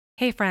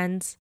Hey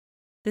friends,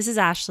 this is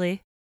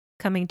Ashley,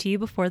 coming to you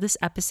before this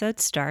episode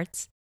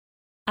starts.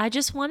 I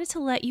just wanted to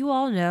let you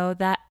all know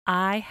that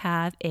I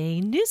have a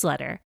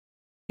newsletter.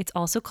 It's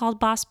also called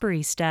Boss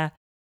Barista,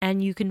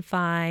 and you can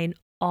find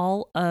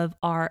all of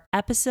our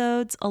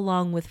episodes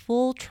along with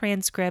full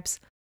transcripts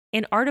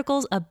and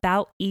articles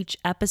about each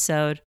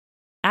episode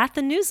at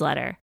the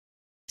newsletter.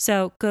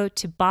 So go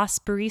to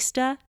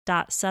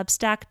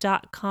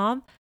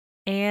bossbarista.substack.com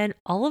and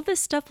all of this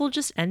stuff will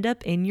just end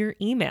up in your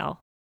email.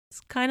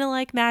 It's kind of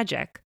like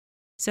magic.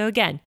 So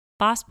again,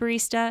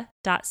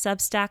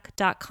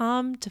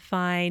 bossbarista.substack.com to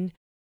find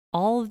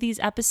all of these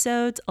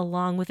episodes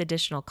along with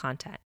additional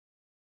content.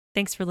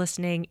 Thanks for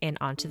listening and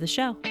on to the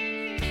show.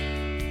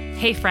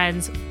 Hey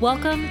friends,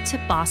 welcome to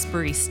Boss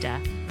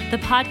Barista, the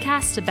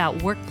podcast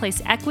about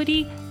workplace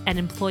equity and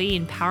employee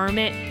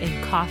empowerment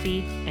in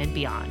coffee and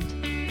beyond.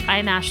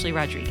 I'm Ashley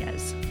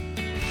Rodriguez.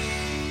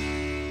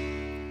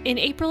 In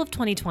April of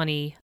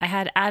 2020, I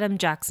had Adam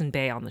Jackson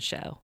Bay on the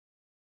show.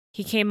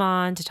 He came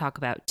on to talk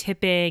about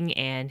tipping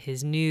and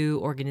his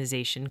new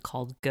organization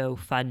called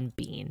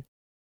GoFundBean.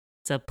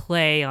 It's a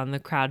play on the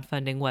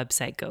crowdfunding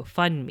website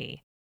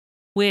GoFundMe,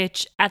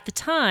 which at the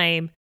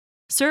time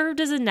served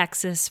as a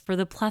nexus for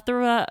the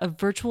plethora of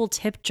virtual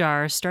tip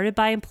jars started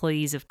by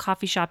employees of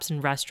coffee shops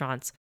and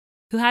restaurants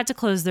who had to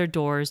close their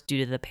doors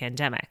due to the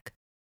pandemic.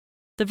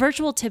 The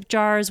virtual tip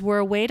jars were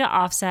a way to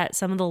offset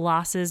some of the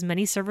losses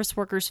many service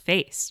workers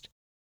faced,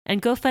 and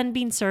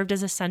GoFundBean served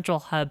as a central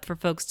hub for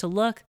folks to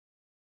look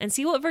and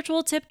see what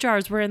virtual tip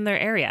jars were in their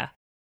area.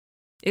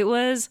 It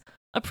was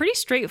a pretty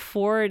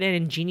straightforward and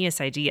ingenious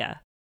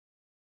idea.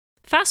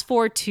 Fast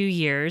forward 2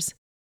 years,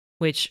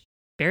 which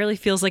barely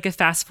feels like a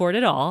fast forward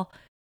at all,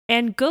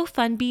 and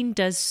GoFundBean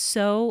does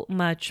so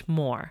much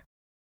more.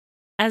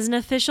 As an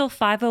official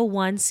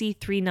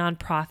 501c3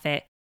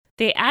 nonprofit,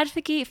 they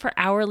advocate for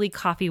hourly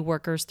coffee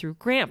workers through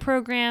grant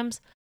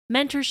programs,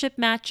 mentorship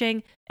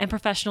matching, and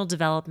professional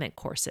development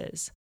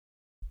courses.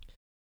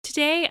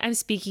 Today, I'm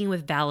speaking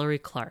with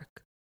Valorie Clark,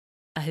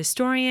 a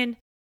historian,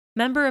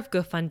 member of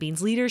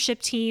GoFundBean's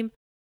leadership team,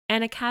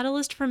 and a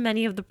catalyst for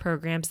many of the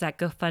programs that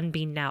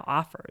GoFundBean now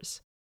offers.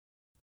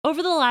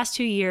 Over the last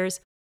 2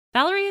 years,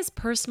 Valorie has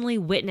personally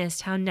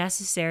witnessed how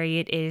necessary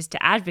it is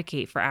to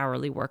advocate for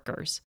hourly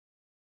workers.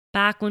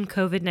 Back when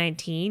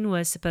COVID-19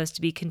 was supposed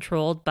to be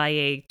controlled by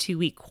a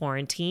 2-week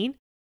quarantine,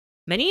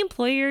 many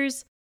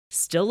employers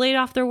still laid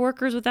off their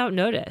workers without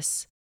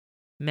notice.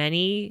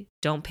 Many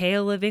don't pay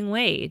a living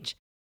wage,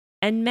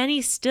 and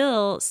many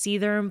still see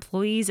their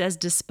employees as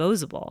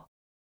disposable.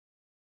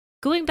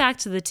 Going back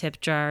to the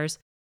tip jars,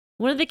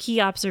 one of the key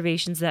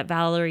observations that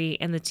Valorie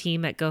and the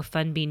team at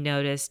GoFundBean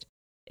noticed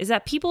is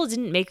that people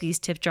didn't make these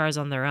tip jars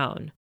on their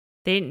own.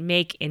 They didn't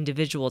make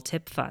individual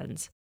tip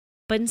funds,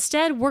 but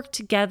instead worked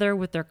together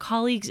with their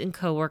colleagues and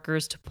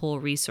coworkers to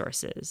pool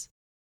resources.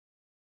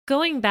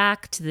 Going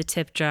back to the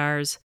tip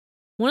jars,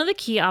 one of the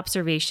key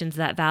observations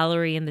that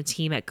Valorie and the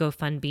team at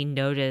GoFundBean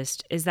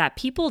noticed is that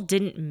people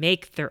didn't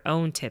make their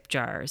own tip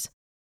jars.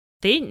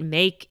 They didn't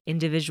make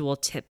individual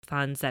tip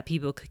funds that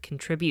people could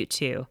contribute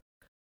to,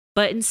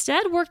 but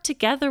instead worked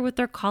together with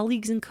their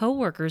colleagues and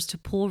coworkers to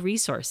pool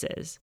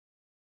resources.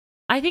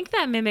 I think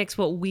that mimics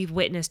what we've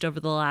witnessed over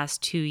the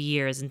last 2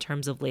 years in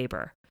terms of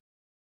labor.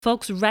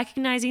 Folks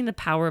recognizing the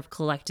power of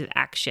collective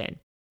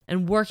action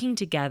and working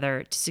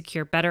together to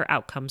secure better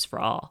outcomes for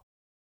all.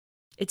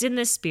 It's in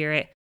this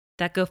spirit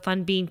that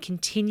GoFundBean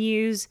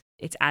continues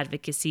its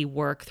advocacy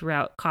work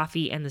throughout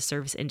coffee and the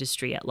service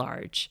industry at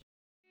large.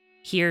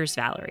 Here's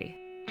Valorie.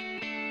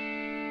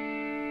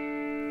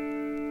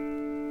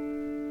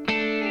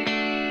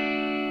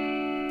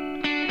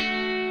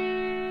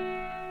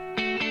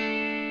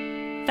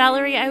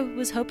 Valorie, I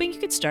was hoping you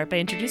could start by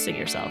introducing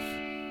yourself.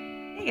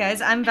 Hey guys,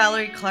 I'm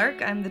Valorie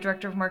Clark. I'm the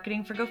Director of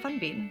Marketing for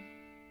GoFundBean.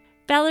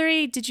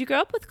 Valorie, did you grow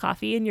up with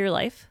coffee in your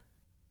life?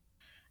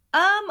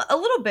 A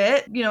little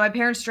bit. My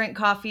parents drank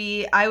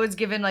coffee. I was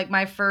given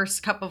my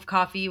first cup of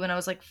coffee when I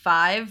was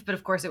 5, but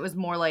of course it was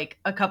more like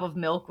a cup of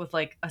milk with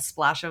a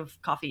splash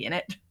of coffee in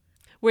it.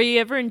 Were you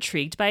ever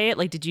intrigued by it?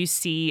 Did you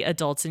see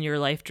adults in your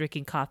life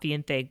drinking coffee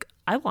and think,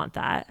 I want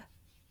that?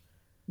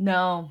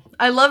 No.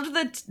 I loved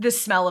the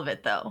smell of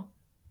it though.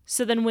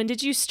 So then when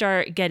did you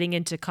start getting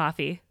into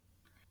coffee?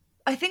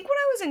 I think when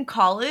I was in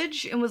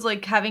college and was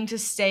having to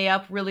stay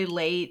up really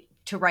late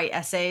to write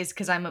essays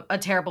because I'm a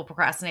terrible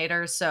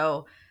procrastinator.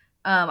 So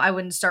I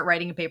wouldn't start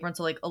writing a paper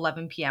until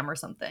 11 p.m. or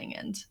something.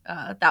 And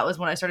that was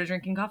when I started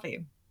drinking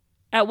coffee.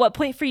 At what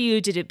point for you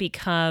did it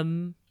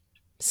become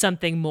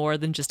something more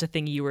than just a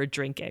thing you were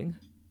drinking?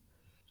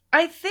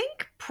 I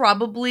think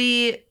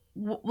probably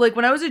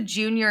when I was a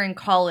junior in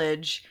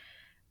college,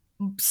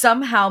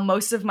 somehow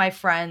most of my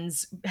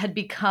friends had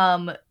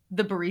become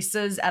the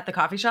baristas at the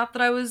coffee shop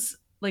that I was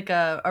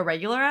a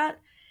regular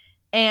at.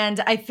 And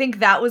I think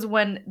that was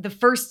when the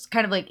first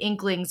kind of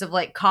inklings of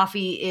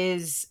coffee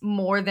is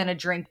more than a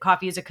drink.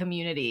 Coffee is a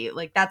community.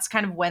 That's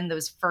kind of when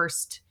those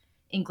first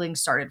inklings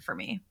started for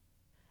me.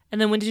 And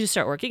then when did you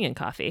start working in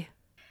coffee?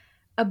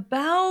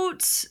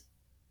 About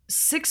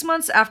 6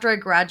 months after I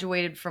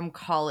graduated from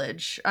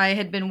college. I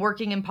had been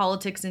working in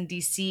politics in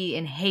DC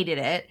and hated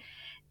it,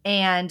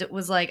 and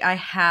was like, I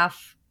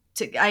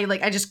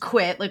just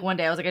quit. Like one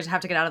day I was like, I just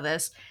have to get out of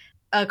this.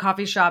 A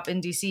coffee shop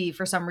in DC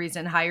for some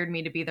reason hired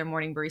me to be their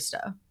morning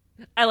barista.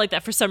 I like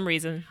that for some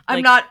reason. I'm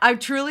Like, not, I'm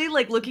truly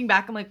like looking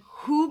back, I'm like,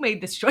 who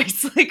made this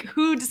choice? Like,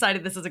 who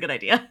decided this is a good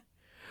idea?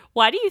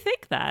 why do you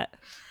think that?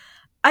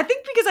 I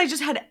think because I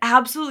just had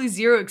absolutely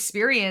zero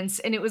experience,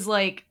 and it was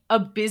like a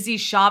busy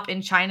shop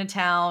in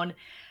Chinatown.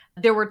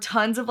 There were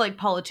tons of like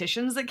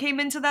politicians that came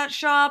into that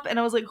shop, and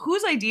I was like,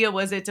 whose idea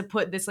was it to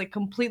put this like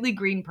completely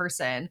green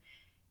person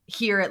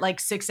here at like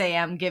 6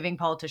 a.m. giving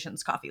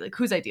politicians coffee? Like,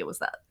 whose idea was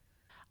that?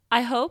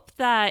 I hope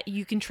that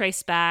you can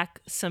trace back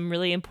some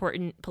really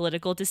important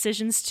political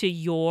decisions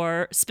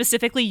to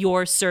specifically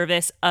your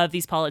service of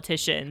these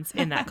politicians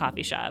in that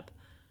coffee shop.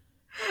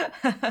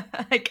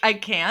 I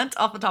can't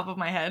off the top of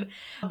my head.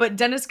 But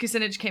Dennis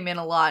Kucinich came in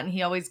a lot, and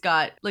he always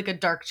got like a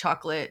dark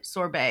chocolate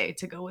sorbet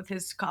to go with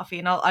his coffee.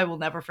 And I will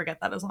never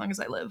forget that as long as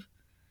I live.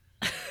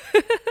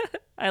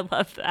 I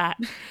love that.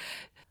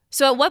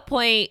 So at what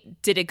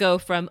point did it go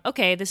from,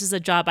 okay, this is a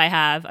job I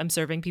have, I'm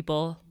serving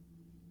people,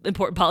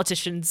 important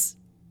politicians,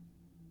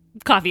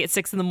 coffee at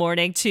 6 in the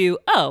morning, to,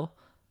 oh,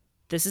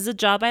 this is a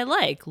job I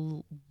like.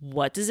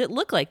 What does it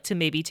look like to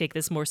maybe take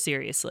this more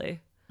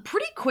seriously?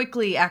 Pretty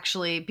quickly,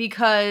 actually,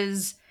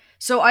 because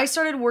so I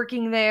started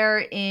working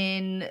there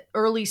in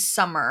early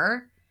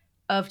summer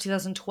of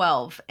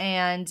 2012,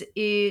 and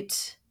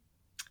it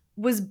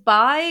was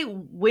by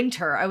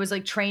winter I was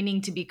like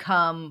training to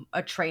become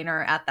a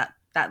trainer at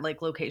that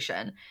like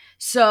location.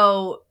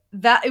 So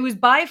that it was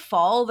by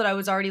fall that I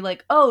was already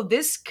like, oh,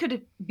 this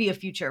could be a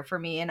future for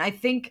me. And I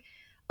think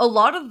a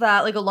lot of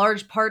that, like a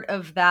large part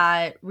of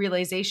that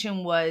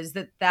realization, was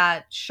that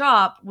that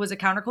shop was a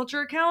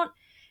counterculture account.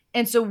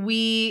 And so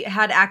we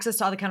had access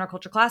to all the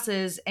counterculture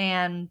classes,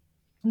 and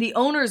the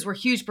owners were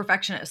huge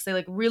perfectionists. They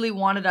like really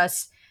wanted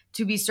us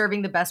to be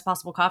serving the best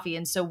possible coffee.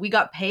 And so we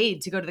got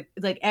paid to go to the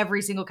like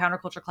every single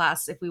counterculture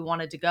class if we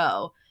wanted to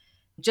go.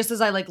 Just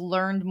as I like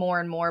learned more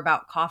and more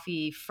about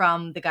coffee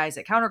from the guys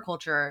at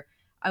Counterculture,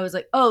 I was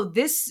like, "Oh,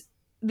 this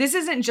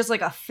isn't just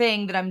like a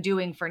thing that I'm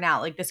doing for now.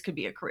 Like this could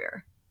be a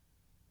career."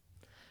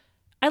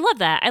 I love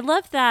that. I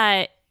love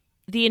that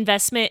the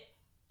investment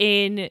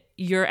in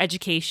your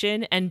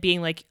education and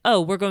being like,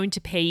 oh, we're going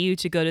to pay you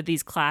to go to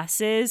these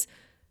classes,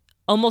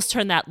 almost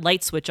turn that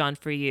light switch on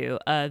for you.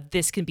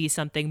 This can be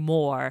something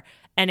more.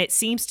 And it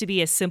seems to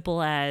be as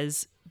simple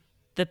as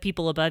the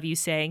people above you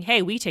saying,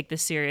 hey, we take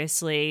this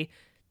seriously.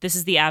 This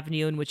is the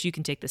avenue in which you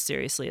can take this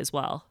seriously as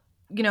well.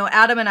 You know,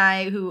 Adam and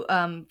I, who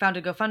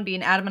founded GoFundMe,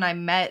 and Adam and I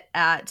met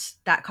at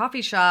that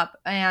coffee shop.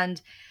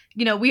 And,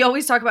 you know, we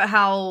always talk about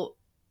how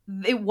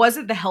it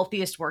wasn't the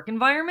healthiest work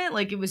environment.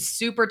 Like it was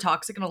super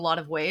toxic in a lot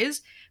of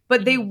ways,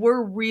 but they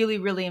were really,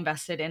 really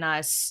invested in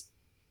us,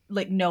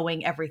 like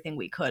knowing everything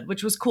we could,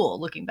 which was cool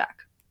looking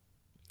back.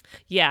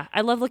 Yeah,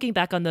 I love looking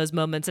back on those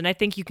moments, and I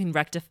think you can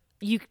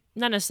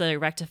not necessarily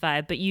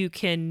rectify, but you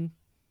can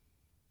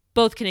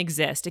both can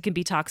exist. It can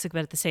be toxic,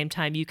 but at the same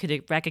time, you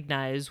could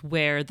recognize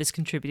where this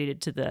contributed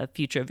to the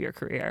future of your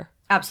career.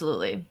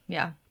 Absolutely.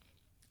 Yeah.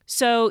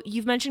 So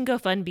you've mentioned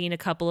GoFundMe a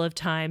couple of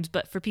times,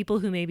 but for people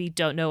who maybe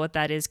don't know what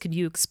that is, could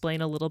you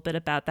explain a little bit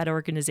about that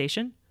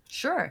organization?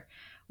 Sure.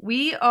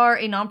 We are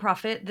a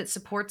nonprofit that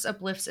supports,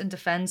 uplifts, and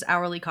defends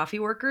hourly coffee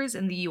workers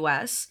in the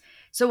US.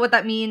 So, what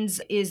that means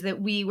is that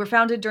we were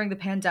founded during the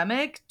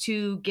pandemic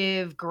to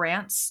give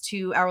grants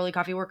to hourly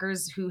coffee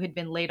workers who had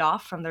been laid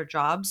off from their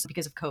jobs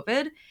because of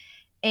COVID.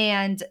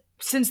 And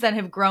since then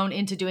have grown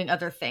into doing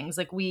other things.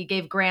 Like we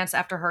gave grants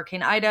after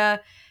Hurricane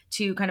Ida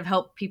to kind of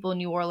help people in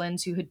New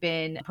Orleans who had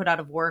been put out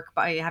of work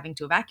by having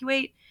to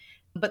evacuate.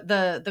 But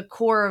the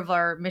core of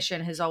our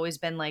mission has always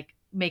been like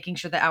making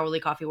sure that hourly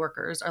coffee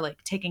workers are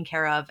like taken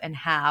care of and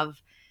have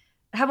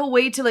a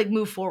way to like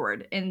move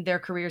forward in their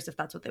careers if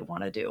that's what they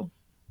want to do.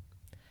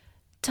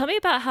 Tell me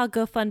about how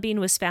GoFundMe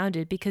was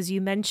founded, because you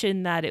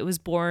mentioned that it was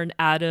born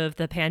out of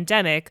the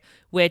pandemic,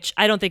 which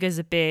I don't think is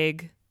a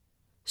big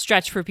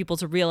stretch for people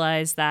to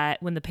realize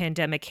that when the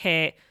pandemic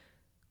hit,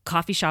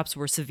 coffee shops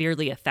were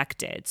severely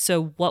affected.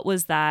 So what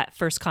was that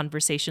first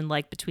conversation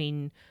like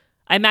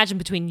I imagine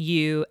between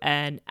you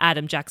and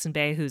Adam Jackson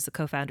Bay, who's the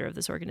co-founder of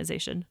this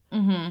organization?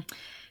 Mm-hmm.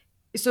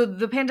 So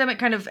the pandemic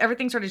kind of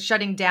everything started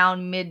shutting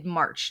down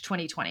mid-March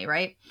 2020,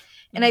 right?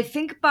 And I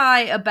think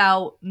by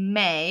about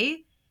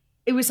May,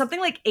 it was something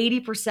like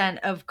 80%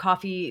 of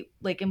coffee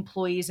like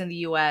employees in the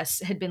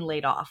US had been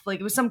laid off. Like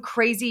it was some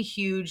crazy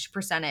huge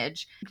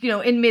percentage. You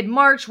know, in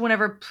mid-March,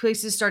 whenever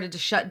places started to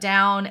shut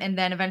down and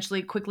then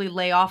eventually quickly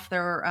lay off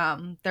their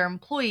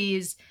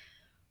employees,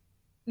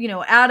 you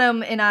know,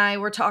 Adam and I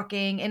were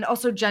talking, and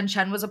also Jen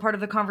Chen was a part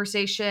of the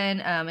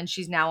conversation, and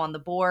she's now on the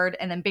board.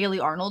 And then Bailey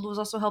Arnold was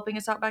also helping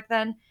us out back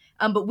then.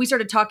 But we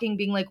started talking,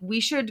 being like, we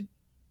should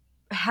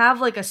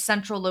have like a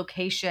central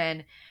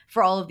location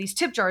for all of these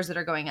tip jars that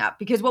are going up.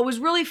 Because what was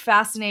really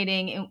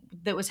fascinating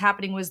that was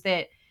happening was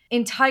that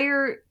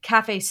entire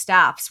cafe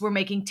staffs were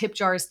making tip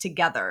jars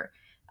together.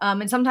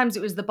 And sometimes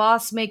it was the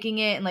boss making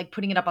it and like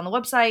putting it up on the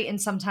website,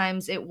 and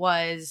sometimes it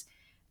was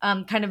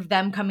kind of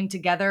them coming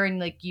together and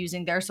like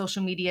using their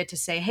social media to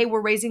say, hey,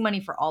 we're raising money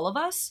for all of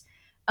us,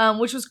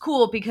 which was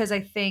cool because I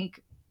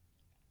think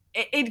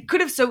it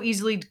could have so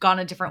easily gone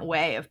a different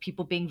way of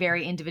people being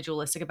very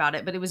individualistic about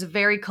it, but it was a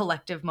very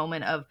collective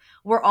moment of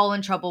we're all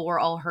in trouble, we're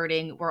all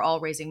hurting, we're all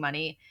raising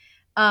money.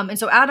 And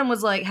so Adam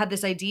was like had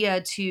this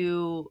idea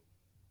to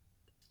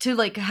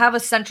like have a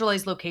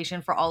centralized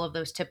location for all of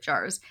those tip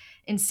jars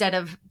instead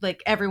of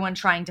like everyone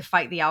trying to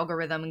fight the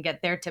algorithm and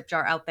get their tip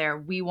jar out there.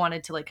 We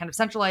wanted to like kind of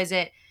centralize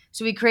it.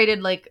 So we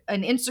created like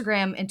an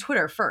Instagram and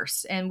Twitter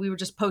first, and we were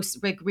just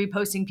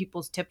reposting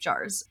people's tip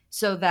jars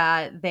so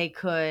that they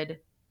could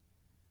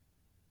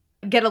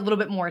get a little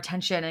bit more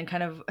attention and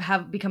kind of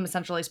have become a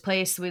centralized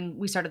place. When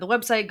we started the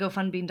website,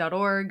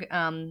 gofundbean.org,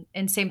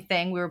 and same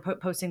thing, we were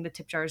posting the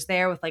tip jars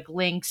there with like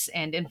links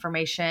and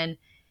information.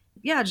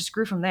 Yeah, it just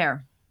grew from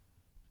there.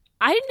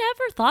 I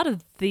never thought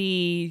of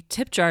the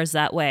tip jars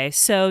that way.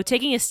 So,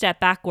 taking a step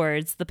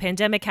backwards, the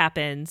pandemic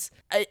happens.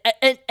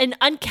 An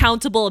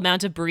uncountable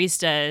amount of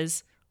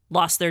baristas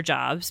lost their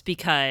jobs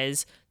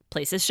because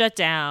places shut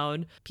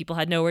down, people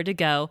had nowhere to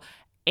go.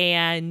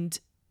 And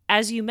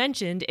as you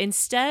mentioned,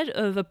 instead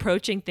of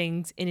approaching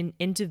things in an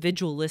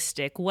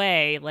individualistic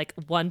way, like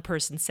one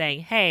person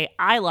saying, hey,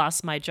 I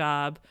lost my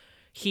job,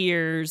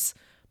 here's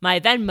my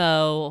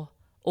Venmo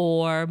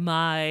or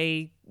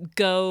my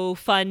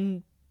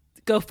GoFundMe.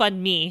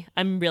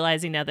 I'm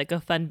realizing now that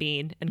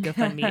GoFundMe and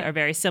GoFundMe are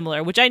very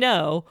similar, which I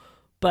know,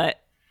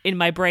 but in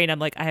my brain, I'm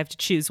like, I have to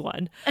choose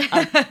one.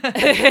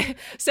 But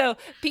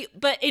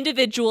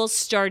individuals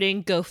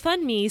starting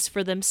GoFundMes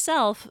for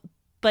themselves,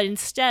 but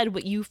instead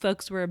what you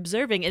folks were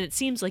observing, and it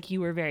seems like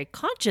you were very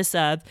conscious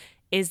of,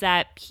 is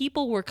that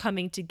people were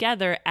coming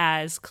together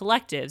as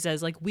collectives,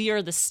 as like, we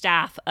are the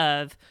staff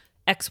of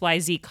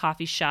XYZ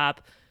coffee shop.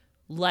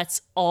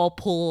 Let's all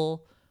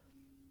pull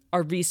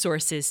our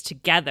resources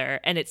together.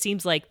 And it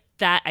seems like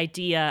that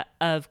idea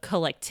of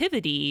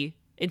collectivity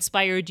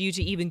inspired you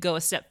to even go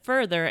a step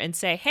further and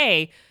say,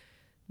 hey,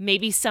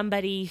 maybe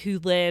somebody who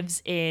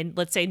lives in,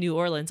 let's say, New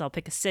Orleans, I'll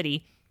pick a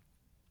city.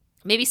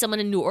 Maybe someone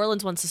in New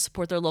Orleans wants to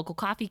support their local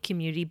coffee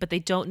community, but they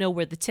don't know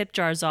where the tip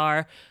jars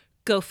are.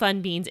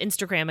 GoFundMe's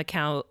Instagram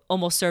account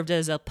almost served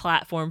as a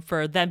platform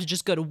for them to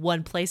just go to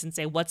one place and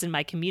say, what's in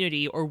my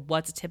community, or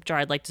what's a tip jar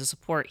I'd like to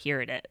support? Here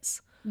it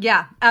is.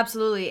 Yeah,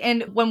 absolutely.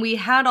 And when we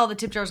had all the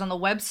tip jars on the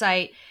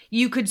website,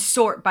 you could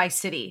sort by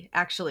city,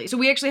 actually. So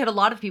we actually had a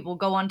lot of people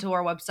go onto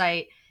our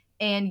website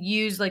and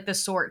use like the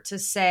sort to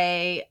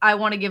say, I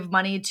want to give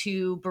money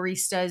to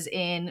baristas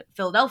in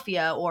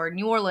Philadelphia or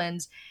New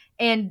Orleans,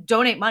 and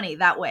donate money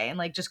that way and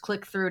like just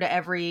click through to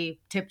every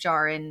tip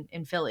jar in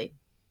Philly.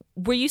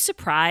 Were you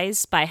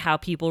surprised by how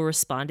people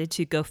responded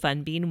to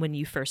GoFundMe when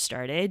you first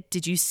started?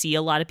 Did you see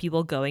a lot of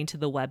people going to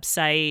the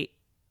website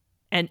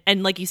and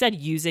like you said,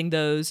 using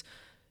those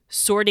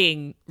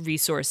sorting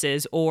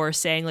resources, or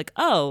saying like,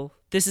 oh,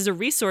 this is a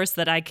resource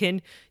that I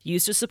can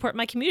use to support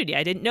my community.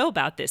 I didn't know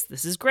about this.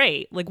 This is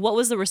great. Like, what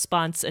was the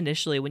response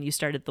initially when you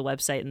started the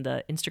website and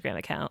the Instagram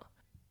account?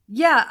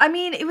 Yeah, I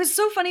mean, it was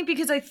so funny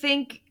because I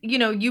think,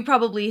 you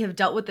probably have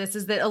dealt with this,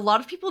 is that a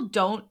lot of people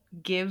don't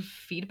give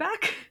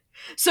feedback.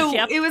 So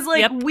Yep. it was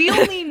like Yep. we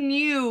only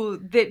knew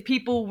that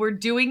people were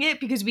doing it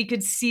because we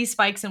could see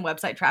spikes in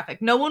website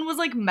traffic. No one was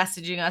like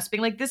messaging us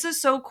being like, this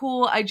is so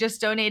cool. I just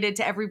donated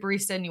to every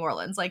barista in New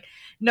Orleans. Like,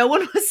 no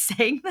one was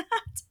saying that.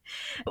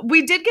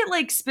 We did get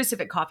like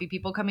specific coffee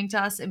people coming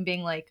to us and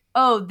being like,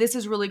 oh, this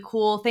is really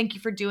cool. Thank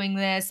you for doing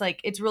this.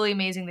 Like, it's really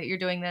amazing that you're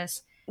doing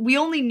this. We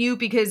only knew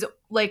because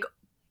like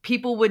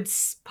people would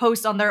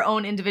post on their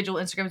own individual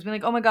Instagrams being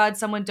like, oh my God,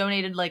 someone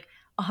donated like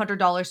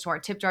 $100 to our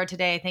tip jar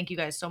today. Thank you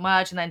guys so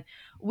much. And then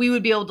we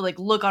would be able to like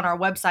look on our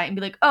website and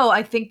be like, oh,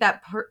 I think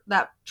that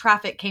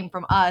traffic came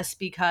from us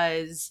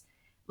because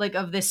like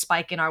of this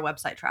spike in our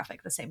website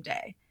traffic the same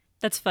day.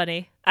 That's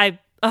funny. I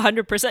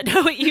 100%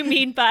 know what you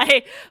mean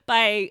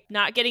by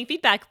not getting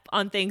feedback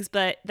on things,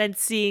 but then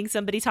seeing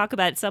somebody talk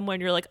about it somewhere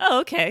and you're like,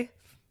 oh, okay.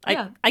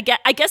 Yeah. I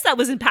guess that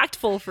was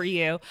impactful for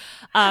you.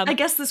 I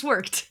guess this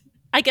worked.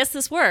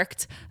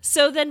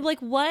 So then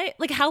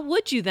how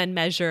would you then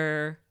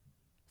measure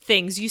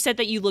things? You said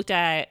that you looked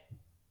at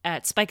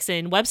spikes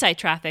in website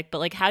traffic, but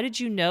like, how did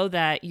you know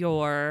that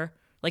your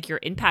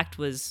impact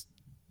was,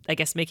 I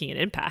guess, making an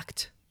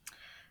impact?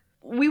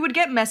 We would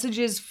get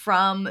messages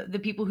from the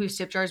people whose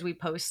tip jars we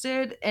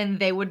posted, and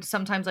they would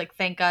sometimes like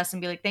thank us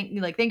and be like, thank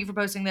you for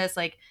posting this.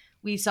 Like,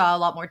 we saw a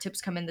lot more tips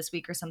come in this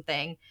week or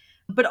something.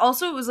 But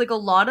also it was like a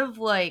lot of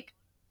like,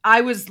 I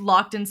was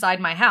locked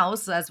inside my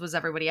house, as was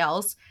everybody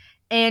else.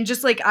 And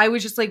just like, I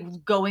was just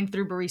like going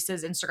through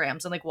baristas'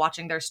 Instagrams and like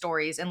watching their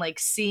stories and like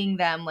seeing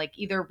them like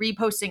either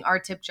reposting our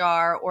tip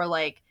jar or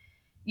like,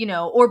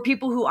 or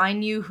people who I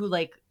knew who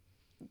like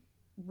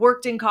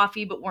worked in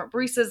coffee but weren't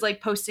baristas, like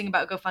posting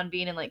about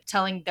GoFundMe and like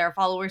telling their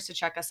followers to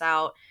check us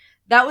out.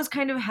 That was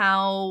kind of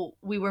how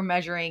we were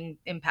measuring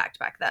impact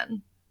back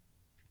then.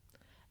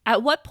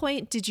 At what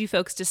point did you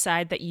folks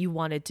decide that you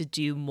wanted to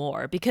do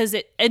more? Because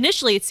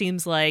initially it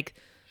seems like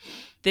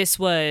this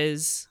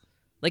was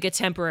like a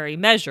temporary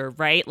measure,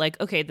 right? Like,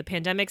 okay, the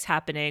pandemic's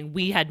happening.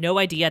 We had no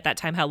idea at that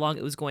time how long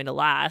it was going to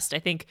last. I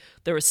think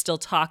there was still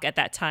talk at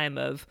that time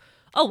of,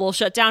 oh, we'll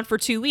shut down for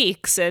 2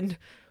 weeks and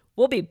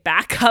we'll be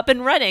back up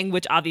and running,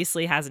 which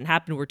obviously hasn't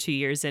happened. We're 2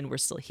 years in, we're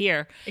still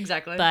here.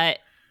 Exactly. But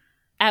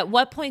at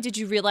what point did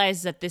you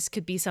realize that this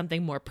could be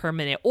something more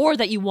permanent or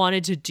that you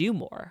wanted to do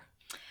more?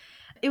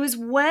 It was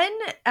when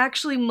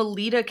actually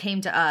Melita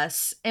came to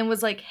us and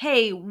was like,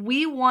 "Hey,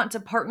 we want to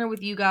partner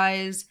with you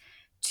guys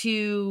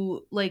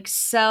to like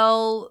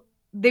sell."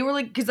 They were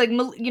like, because like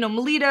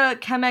Melita,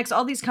 Chemex,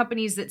 all these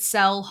companies that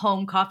sell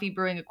home coffee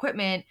brewing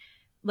equipment,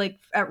 like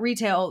at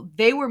retail,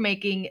 they were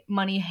making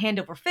money hand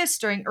over fist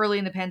during early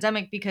in the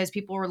pandemic because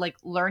people were like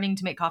learning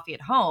to make coffee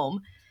at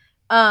home.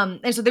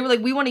 And so they were like,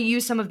 we want to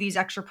use some of these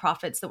extra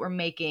profits that we're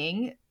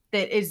making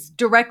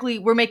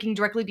we're making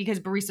directly because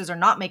baristas are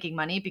not making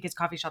money because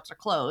coffee shops are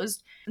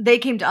closed. They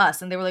came to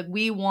us and they were like,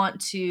 we want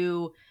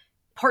to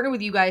partner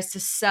with you guys to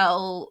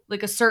sell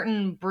like a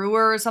certain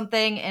brewer or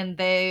something. And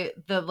the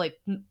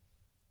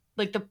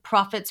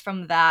profits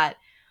from that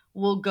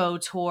will go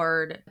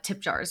toward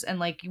tip jars, and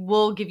like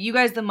we'll give you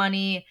guys the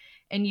money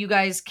and you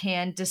guys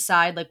can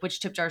decide like which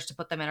tip jars to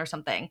put them in or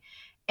something.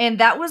 And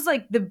that was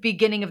like the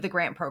beginning of the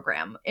grant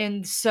program.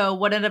 And so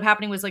what ended up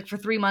happening was like for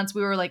 3 months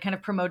we were like kind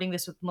of promoting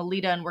this with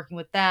Melita and working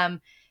with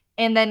them.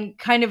 And then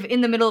kind of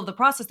in the middle of the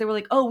process they were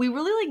like, oh, we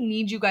really like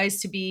need you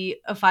guys to be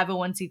a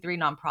 501c3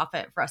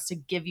 nonprofit for us to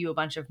give you a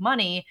bunch of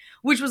money,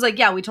 which was like,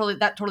 yeah,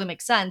 that totally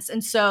makes sense.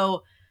 And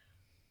so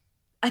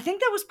I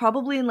think that was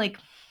probably in like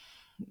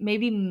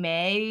maybe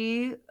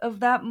May of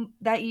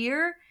that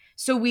year.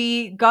 So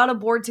we got a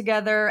board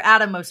together.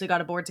 Adam mostly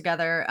got a board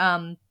together.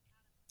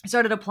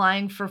 Started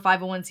applying for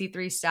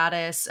 501c3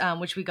 status,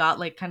 which we got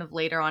like kind of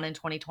later on in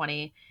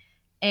 2020.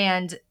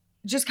 And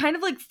just kind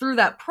of like through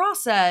that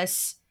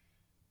process,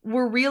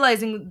 we're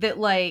realizing that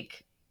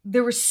like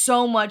there was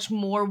so much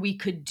more we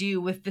could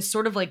do with this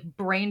sort of like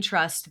brain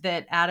trust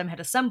that Adam had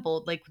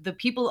assembled. Like the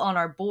people on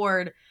our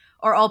board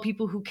are all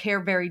people who care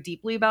very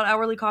deeply about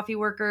hourly coffee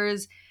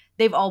workers.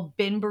 They've all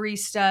been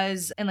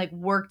baristas and like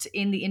worked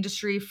in the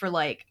industry for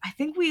like, I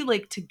think we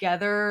like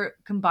together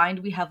combined,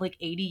 we have like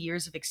 80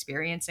 years of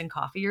experience in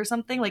coffee or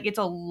something. Like it's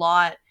a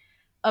lot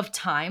of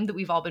time that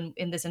we've all been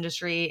in this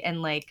industry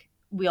and like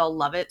we all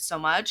love it so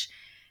much.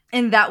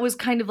 And that was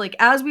kind of like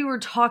as we were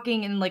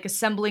talking and like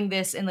assembling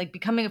this and like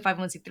becoming a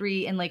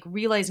 501c3 and like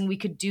realizing we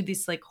could do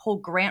this like whole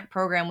grant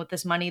program with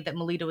this money that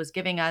Melita was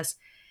giving us.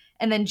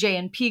 And then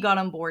J&P got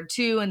on board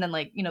too. And then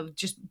like,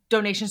 just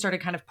donations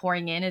started kind of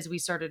pouring in as we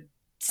started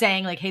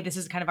saying like, hey, this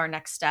is kind of our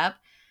next step.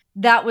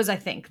 That was, I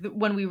think,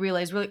 when we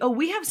realized we're like, oh,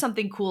 we have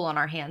something cool on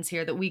our hands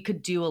here that we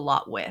could do a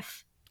lot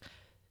with.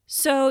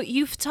 So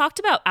you've talked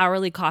about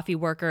hourly coffee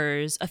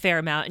workers a fair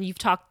amount, and you've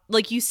talked,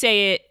 like you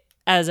say it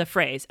as a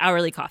phrase,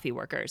 hourly coffee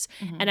workers.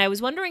 Mm-hmm. And I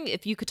was wondering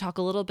if you could talk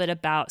a little bit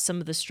about some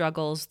of the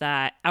struggles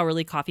that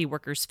hourly coffee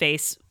workers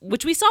face,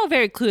 which we saw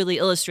very clearly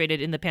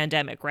illustrated in the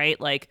pandemic, right?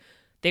 Like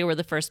they were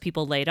the first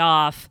people laid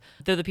off.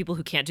 They're the people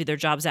who can't do their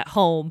jobs at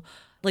home.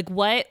 Like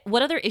what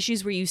other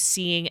issues were you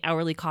seeing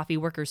hourly coffee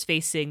workers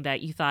facing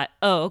that you thought,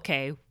 oh,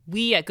 okay,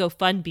 we at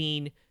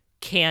GoFundMe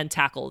can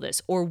tackle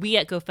this, or we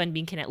at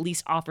GoFundMe can at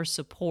least offer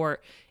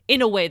support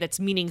in a way that's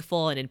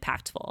meaningful and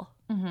impactful?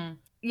 Mm-hmm.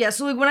 Yeah,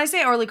 so like when I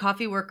say hourly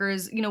coffee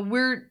workers,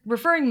 we're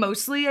referring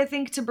mostly, I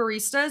think, to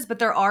baristas, but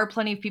there are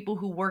plenty of people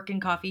who work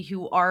in coffee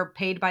who are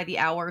paid by the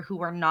hour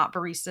who are not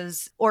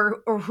baristas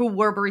or who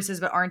were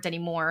baristas but aren't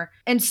anymore.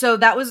 And so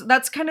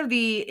that's kind of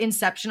the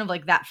inception of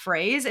like that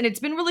phrase. And it's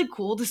been really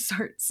cool to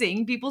start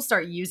seeing people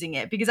start using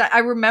it because I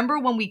remember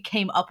when we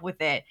came up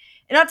with it.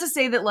 And not to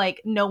say that like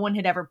no one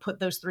had ever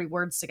put those three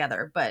words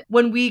together, but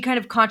when we kind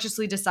of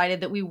consciously decided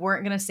that we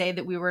weren't going to say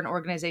that we were an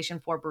organization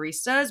for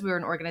baristas, we were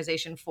an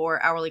organization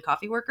for hourly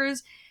coffee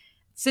workers.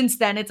 Since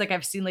then, it's like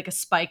I've seen like a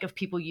spike of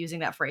people using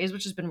that phrase,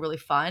 which has been really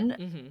fun.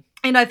 Mm-hmm.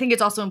 And I think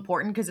it's also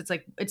important because it's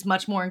like it's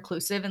much more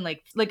inclusive and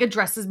like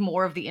addresses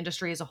more of the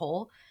industry as a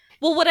whole.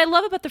 Well, what I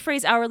love about the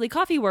phrase hourly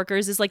coffee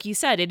workers is, like you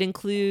said, it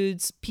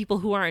includes people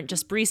who aren't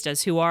just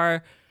baristas, who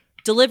are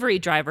delivery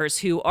drivers,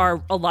 who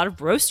are a lot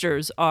of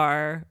roasters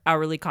are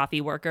hourly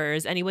coffee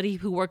workers, anybody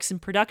who works in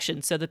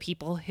production. So the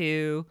people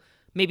who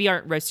maybe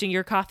aren't roasting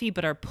your coffee,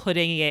 but are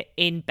putting it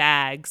in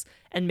bags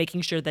and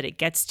making sure that it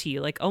gets to you.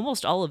 Like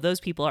almost all of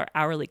those people are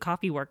hourly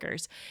coffee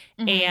workers.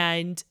 Mm-hmm.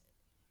 And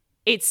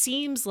it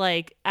seems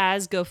like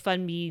as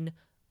GoFundMe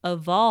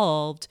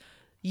evolved,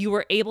 you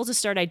were able to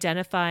start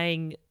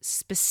identifying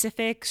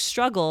specific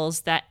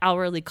struggles that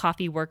hourly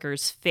coffee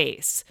workers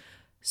face.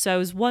 So I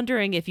was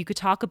wondering if you could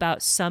talk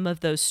about some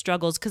of those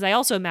struggles, because I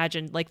also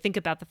imagine, like, think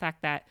about the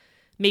fact that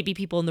maybe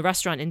people in the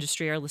restaurant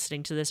industry are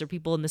listening to this, or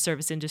people in the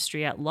service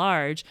industry at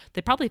large,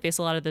 they probably face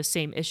a lot of those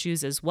same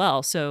issues as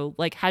well. So,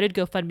 like, how did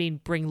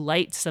GoFundMe bring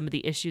light to some of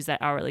the issues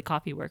that hourly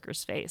coffee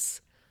workers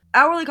face?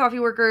 Hourly coffee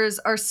workers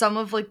are some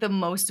of like the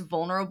most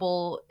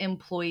vulnerable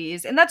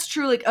employees, and that's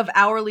true like of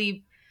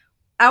hourly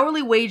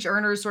wage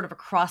earners sort of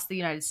across the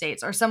United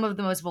States are some of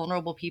the most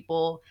vulnerable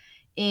people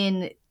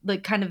in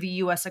like kind of the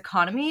US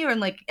economy or in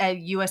like a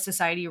US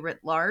society writ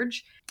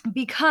large,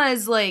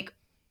 because like,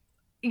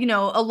 you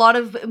know, a lot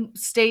of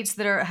states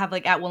that have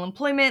like at will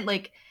employment,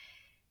 like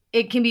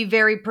it can be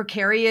very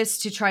precarious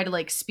to try to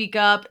like speak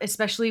up,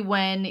 especially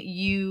when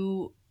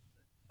you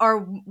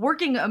are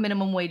working a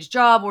minimum wage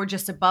job or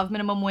just above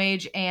minimum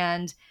wage,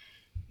 and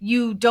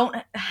you don't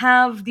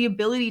have the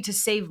ability to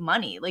save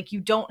money. Like you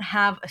don't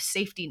have a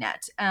safety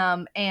net.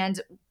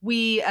 And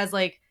we as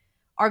like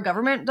our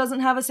government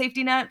doesn't have a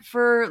safety net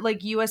for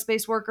like US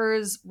based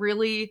workers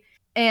really.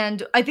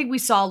 And I think we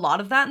saw a lot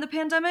of that in the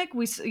pandemic.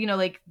 You know,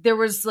 like there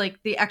was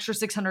like the extra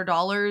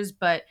 $600,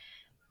 but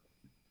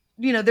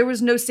you know, there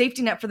was no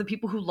safety net for the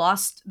people who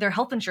lost their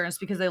health insurance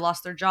because they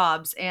lost their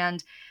jobs.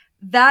 And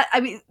that, I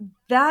mean,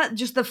 that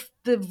just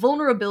the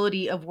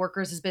vulnerability of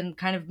workers has been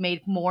kind of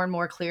made more and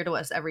more clear to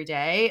us every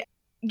day.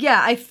 Yeah,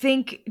 I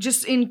think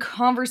just in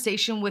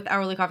conversation with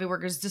hourly coffee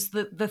workers, just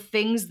the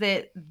things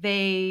that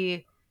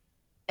they,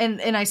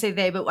 and I say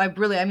they, but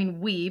I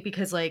mean we,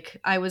 because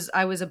like I was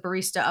a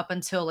barista up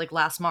until like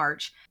last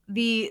March.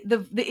 The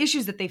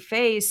issues that they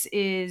face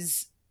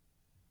is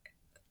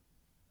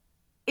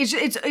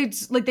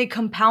it's like they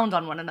compound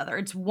on one another.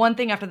 It's one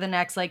thing after the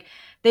next. Like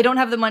they don't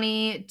have the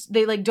money,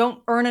 they like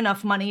don't earn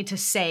enough money to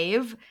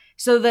save.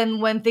 So then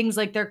when things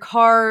like their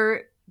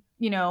car,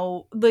 you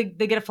know, like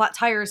they get a flat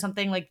tire or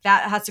something, like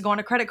that has to go on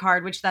a credit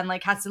card, which then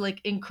like has to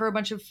like incur a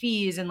bunch of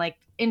fees and like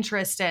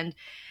interest. And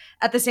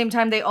at the same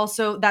time they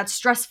also, that's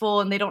stressful,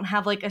 and they don't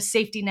have like a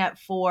safety net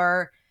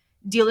for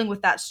dealing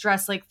with that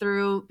stress, like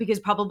through, because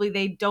probably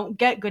they don't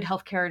get good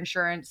healthcare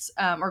insurance,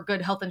 or good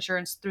health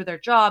insurance through their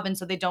job, and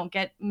so they don't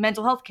get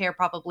mental health care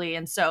probably.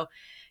 And so,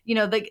 you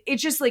know, like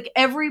it's just like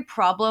every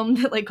problem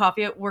that like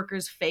coffee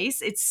workers face,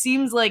 it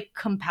seems like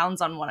compounds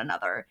on one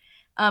another.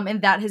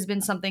 And that has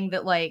been something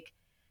that like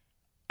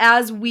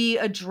as we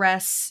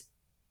address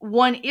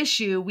one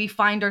issue, we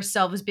find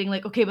ourselves being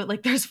like, okay, but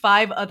like there's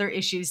 5 other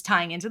issues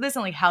tying into this,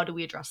 and like how do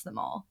we address them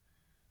all?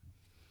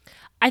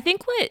 I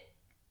think what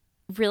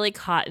really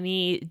caught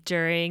me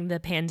during the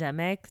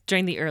pandemic,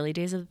 during the early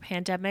days of the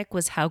pandemic,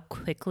 was how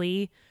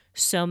quickly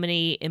so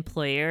many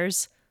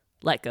employers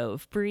let go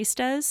of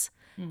baristas.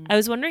 I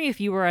was wondering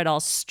if you were at all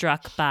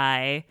struck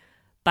by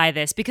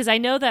this, because I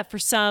know that for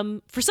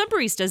some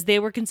baristas, they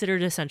were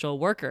considered essential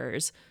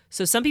workers.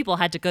 So some people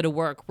had to go to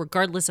work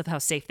regardless of how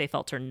safe they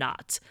felt or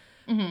not.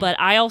 Mm-hmm. But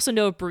I also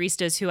know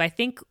baristas who, I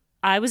think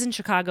I was in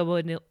Chicago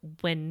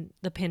when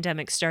the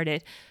pandemic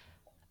started.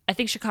 I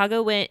think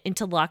Chicago went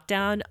into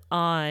lockdown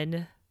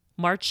on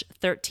March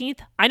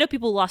 13th. I know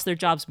people lost their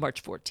jobs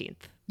March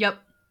 14th. Yep.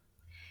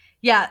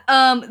 Yeah,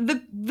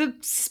 the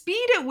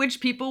speed at which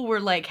people were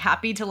like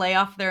happy to lay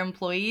off their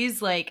employees,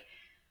 like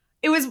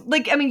it was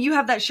like, I mean, you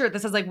have that shirt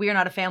that says like "We are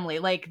not a family."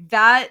 Like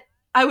that,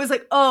 I was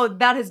like, oh,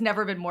 that has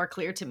never been more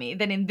clear to me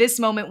than in this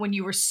moment when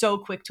you were so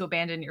quick to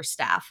abandon your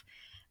staff.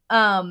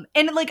 And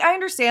like I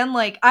understand,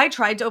 like I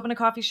tried to open a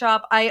coffee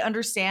shop. I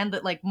understand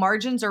that like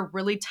margins are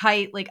really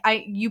tight. Like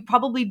you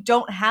probably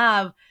don't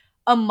have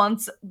a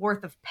month's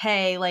worth of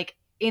pay like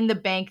in the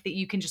bank that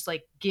you can just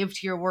like give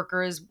to your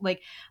workers.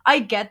 Like I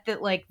get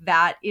that like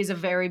that is a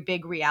very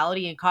big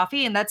reality in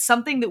coffee, and that's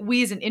something that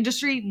we as an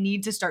industry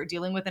need to start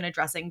dealing with and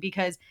addressing,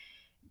 because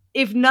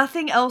if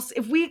nothing else,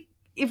 if we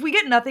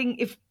get nothing,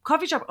 if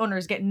coffee shop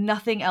owners get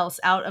nothing else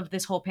out of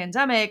this whole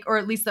pandemic, or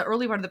at least the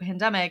early part of the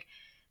pandemic,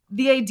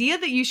 the idea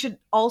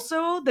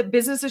that that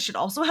businesses should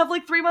also have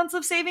like 3 months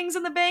of savings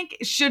in the bank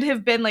should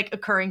have been like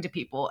occurring to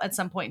people at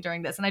some point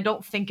during this. And I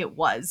don't think it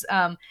was.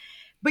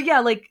 But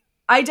yeah, like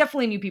I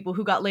definitely knew people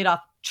who got laid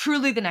off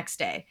truly the next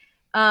day,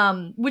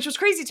 which was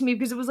crazy to me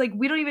because it was like,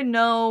 we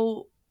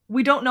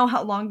don't know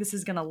how long this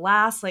is going to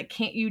last. Like,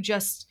 can't you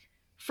just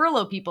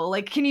furlough people?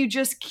 Like, can you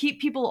just keep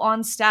people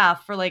on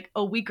staff for like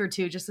a week or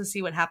two just to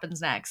see what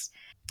happens next?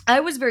 I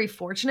was very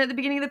fortunate at the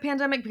beginning of the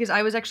pandemic because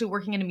I was actually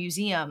working in a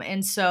museum.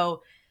 And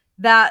so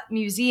that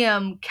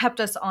museum kept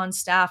us on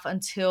staff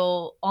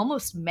until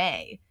almost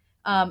May.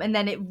 And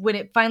then when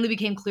it finally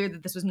became clear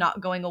that this was not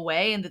going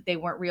away and that they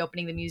weren't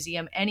reopening the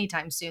museum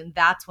anytime soon,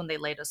 that's when they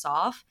laid us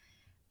off.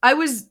 I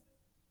was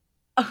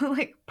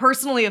like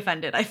personally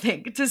offended, I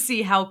think, to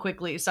see how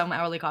quickly some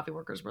hourly coffee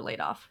workers were laid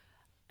off.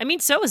 I mean,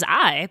 so was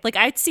I. Like,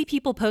 I'd see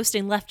people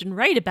posting left and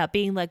right about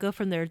being let go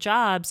from their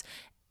jobs.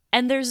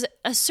 And there's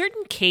a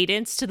certain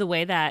cadence to the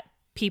way that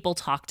people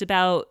talked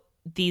about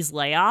these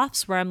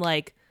layoffs where I'm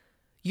like,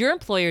 your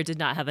employer did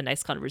not have a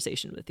nice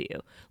conversation with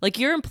you. Like,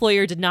 your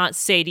employer did not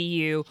say to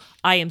you,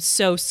 I am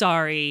so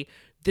sorry.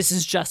 This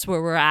is just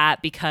where we're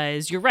at,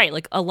 because you're right.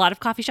 Like, a lot of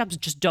coffee shops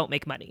just don't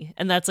make money.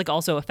 And that's like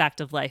also a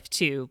fact of life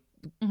too.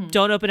 Mm-hmm.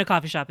 Don't open a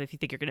coffee shop if you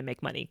think you're going to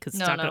make money, because it's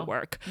not going to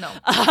work. No,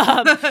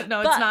 no,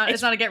 it's not.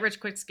 It's not a get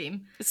rich quick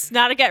scheme. It's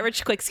not a get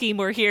rich quick scheme.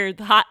 We're here.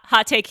 The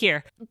hot take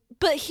here.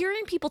 But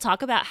hearing people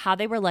talk about how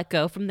they were let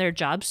go from their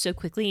jobs so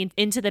quickly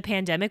into the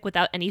pandemic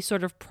without any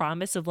sort of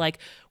promise of like,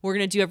 we're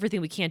going to do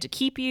everything we can to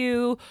keep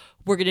you.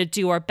 We're going to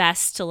do our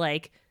best to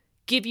like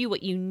give you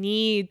what you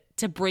need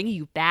to bring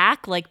you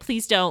back. Like,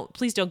 please don't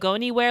go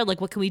anywhere. Like,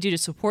 what can we do to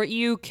support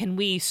you? Can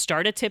we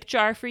start a tip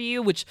jar for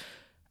you? Which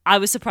I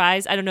was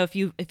surprised. I don't know if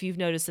you've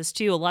noticed this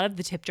too. A lot of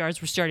the tip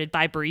jars were started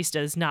by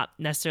baristas, not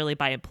necessarily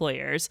by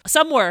employers.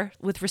 Some were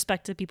with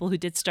respect to people who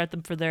did start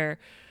them for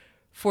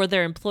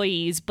their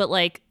employees, but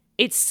like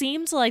it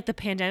seems like the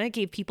pandemic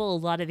gave people a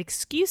lot of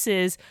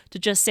excuses to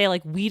just say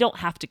like we don't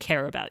have to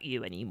care about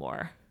you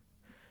anymore.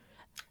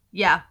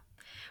 Yeah.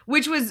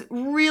 Which was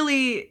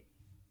really,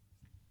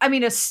 I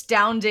mean,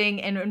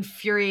 astounding and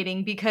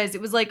infuriating because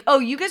it was like, oh,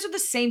 you guys are the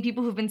same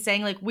people who've been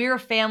saying like we're a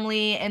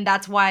family and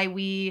that's why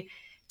we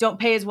don't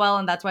pay as well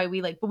and that's why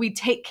we like, but we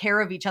take care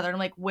of each other. And I'm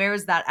like,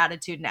 where's that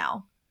attitude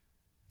now?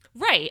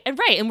 Right.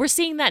 And we're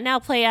seeing that now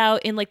play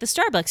out in like the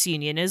Starbucks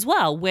union as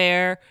well,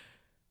 where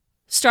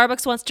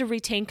Starbucks wants to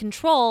retain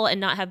control and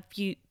not have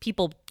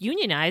people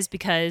unionize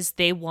because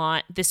they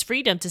want this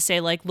freedom to say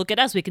like, look at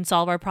us, we can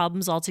solve our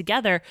problems all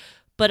together.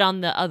 But on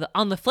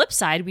the flip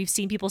side, we've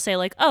seen people say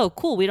like, oh,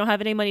 cool, we don't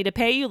have any money to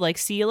pay you. Like,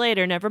 see you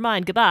later. Never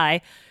mind.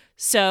 Goodbye.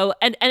 So,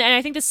 and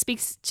I think this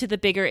speaks to the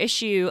bigger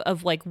issue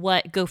of like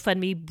what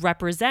GoFundMe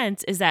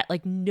represents is that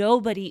like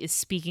nobody is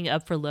speaking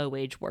up for low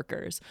wage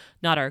workers,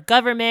 not our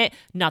government,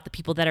 not the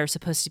people that are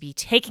supposed to be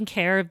taking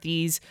care of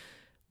these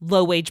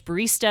low wage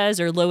baristas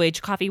or low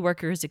wage coffee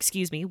workers.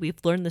 Excuse me,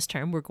 we've learned this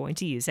term. We're going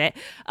to use it.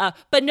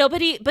 But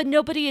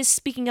nobody is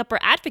speaking up or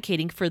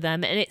advocating for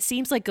them. And it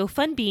seems like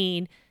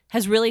GoFundMe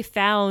has really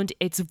found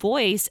its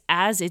voice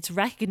as it's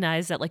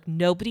recognized that like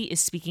nobody is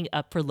speaking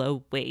up for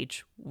low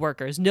wage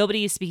workers.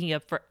 Nobody is speaking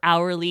up for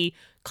hourly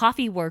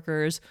coffee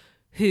workers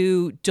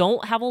who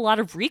don't have a lot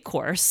of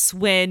recourse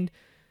when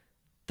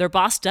their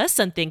boss does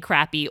something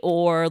crappy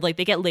or like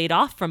they get laid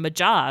off from a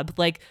job.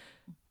 Like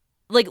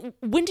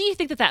when do you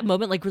think that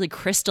moment like really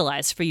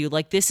crystallized for you?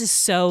 Like this is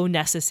so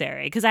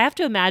necessary? Because I have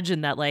to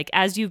imagine that like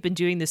as you've been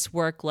doing this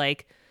work,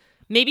 like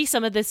maybe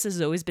some of this has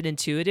always been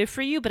intuitive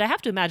for you, but I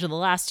have to imagine the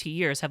last 2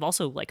 years have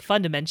also like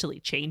fundamentally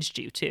changed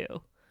you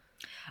too.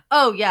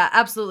 Oh, yeah,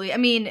 absolutely. I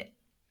mean,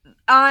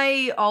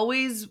 I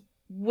always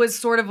was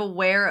sort of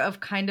aware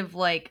of kind of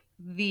like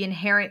the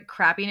inherent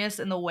crappiness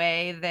in the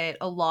way that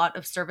a lot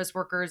of service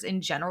workers in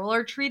general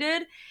are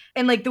treated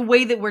and like the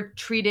way that we're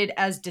treated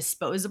as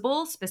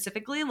disposable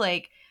specifically.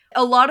 Like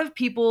a lot of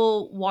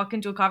people walk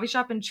into a coffee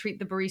shop and treat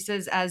the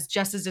baristas as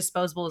just as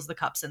disposable as the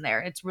cups in there.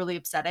 It's really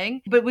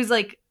upsetting. But it was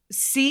like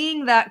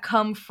seeing that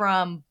come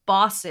from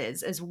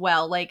bosses as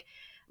well. Like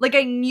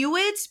I knew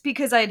it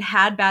because I'd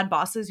had bad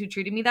bosses who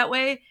treated me that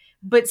way,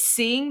 but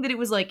seeing that it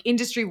was like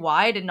industry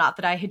wide and not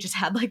that I had just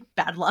had like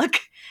bad luck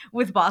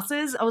with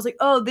bosses, I was like,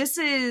 oh, this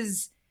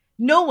is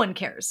no one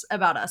cares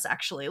about us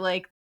actually.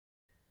 Like,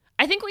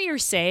 I think what you're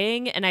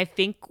saying, and I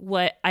think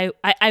what I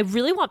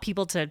really want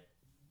people to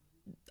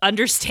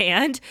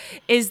understand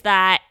is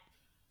that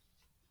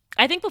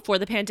I think before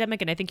the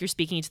pandemic, and I think you're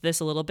speaking to this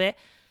a little bit,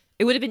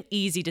 it would have been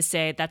easy to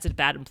say that's a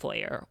bad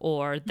employer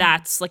or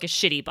that's like a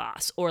shitty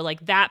boss or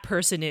like that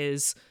person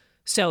is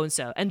so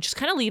and just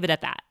kind of leave it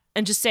at that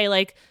and just say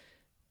like,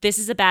 this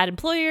is a bad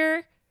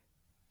employer.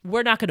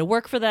 We're not going to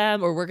work for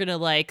them or we're going to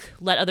like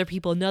let other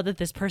people know that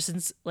this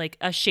person's like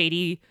a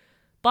shady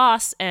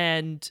boss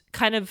and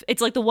kind of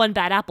it's like the one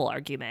bad apple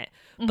argument.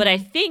 Mm-hmm. But I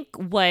think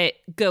what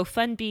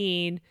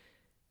GoFundMe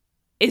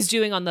is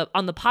doing on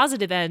the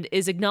positive end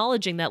is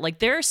acknowledging that like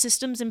there are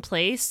systems in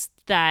place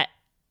that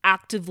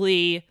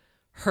actively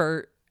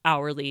hurt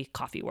hourly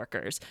coffee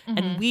workers. Mm-hmm.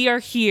 And we are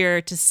here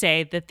to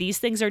say that these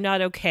things are not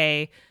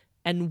okay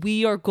and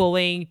we are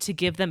going to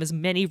give them as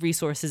many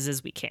resources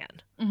as we can.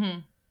 Mm-hmm.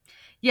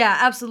 Yeah,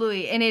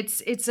 absolutely. And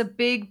it's a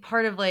big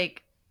part of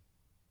like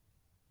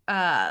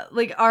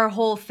our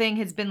whole thing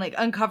has been like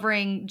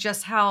uncovering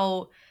just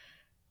how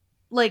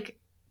like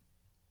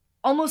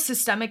almost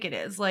systemic it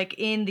is like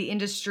in the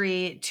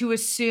industry to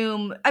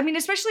assume, I mean,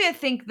 especially I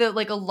think that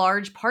like a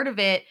large part of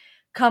it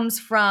comes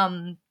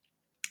from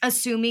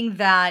assuming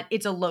that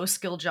it's a low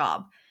skill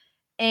job.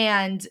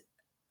 And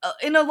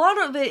a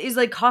lot of it is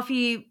like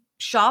coffee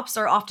shops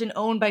are often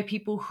owned by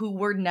people who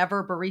were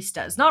never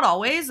baristas. Not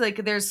always,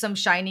 like there's some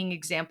shining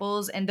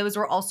examples. And those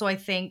were also, I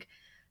think,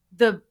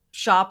 the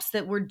shops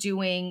that were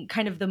doing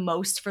kind of the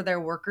most for their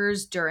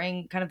workers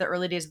during kind of the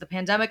early days of the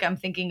pandemic. I'm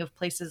thinking of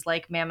places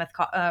like Mammoth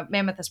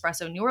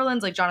Espresso in New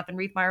Orleans. Like Jonathan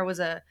Riethmeyer was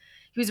a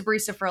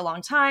barista for a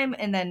long time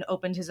and then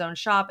opened his own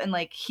shop. And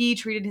like he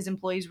treated his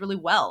employees really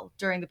well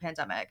during the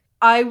pandemic.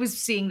 I was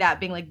seeing that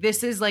being like,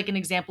 this is like an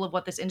example of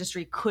what this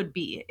industry could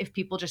be if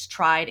people just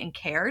tried and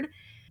cared.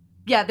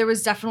 Yeah, there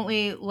was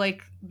definitely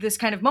like this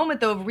kind of moment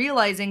though of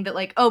realizing that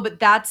like, oh, but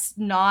that's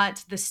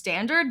not the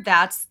standard,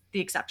 that's the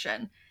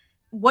exception.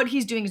 What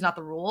he's doing is not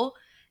the rule.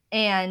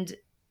 And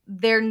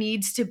there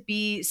needs to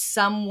be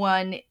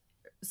someone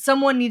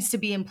needs to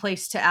be in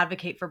place to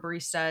advocate for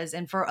baristas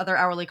and for other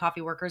hourly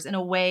coffee workers in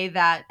a way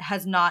that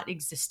has not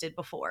existed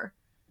before.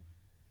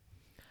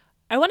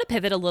 I want to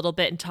pivot a little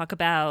bit and talk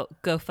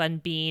about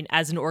GoFundMe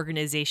as an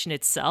organization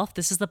itself.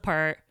 This is the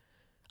part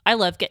I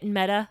love getting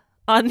meta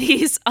on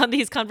these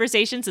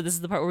conversations. So this is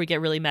the part where we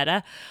get really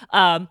meta.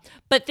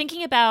 But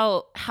thinking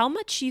about how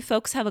much you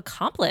folks have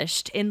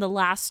accomplished in the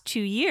last 2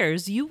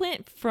 years, you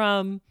went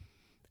from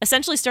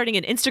essentially starting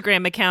an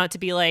Instagram account to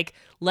be like,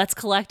 let's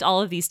collect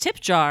all of these tip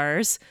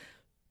jars,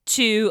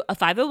 to a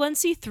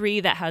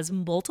 501c3 that has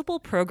multiple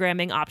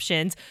programming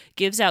options,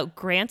 gives out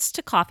grants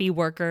to coffee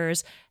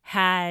workers,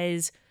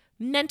 has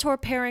mentor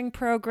pairing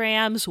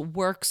programs,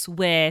 works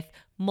with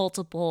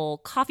multiple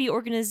coffee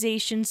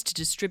organizations to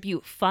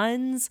distribute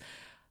funds.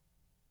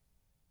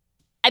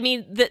 I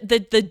mean,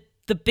 the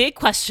big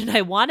question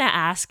I want to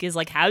ask is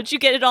like, how'd you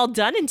get it all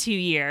done in 2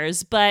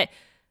 years? But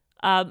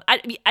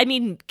I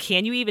mean,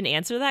 can you even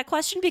answer that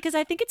question? Because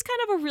I think it's kind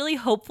of a really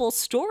hopeful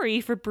story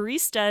for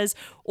baristas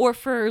or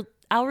for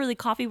hourly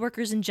coffee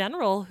workers in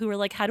general who are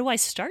like, how do I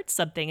start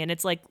something? And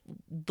it's like,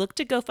 look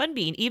to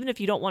GoFundMe. And even if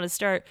you don't want to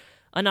start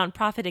a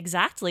nonprofit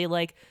exactly,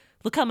 like,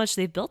 look how much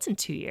they've built in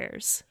 2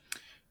 years.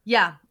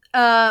 Yeah.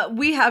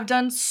 We have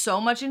done so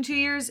much in 2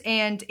 years,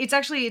 and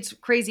it's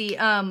crazy.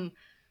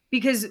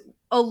 Because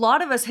a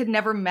lot of us had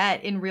never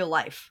met in real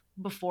life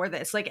before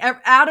this. Like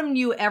Adam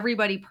knew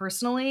everybody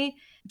personally.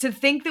 To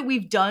think that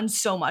we've done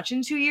so much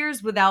in 2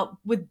 years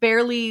with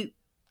barely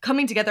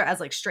coming together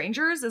as like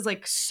strangers is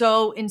like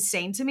so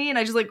insane to me. And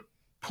I just like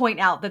point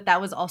out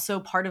that was also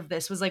part of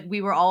this, was like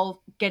we were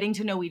all getting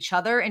to know each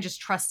other and just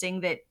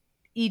trusting that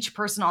each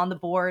person on the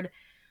board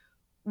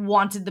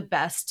wanted the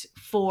best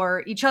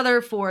for each other,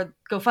 for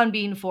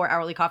GoFundMe, for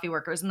hourly coffee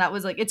workers. And that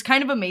was like, it's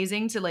kind of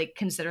amazing to like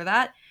consider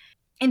that.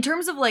 In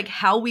terms of like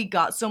how we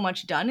got so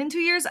much done in 2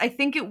 years, I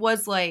think it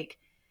was like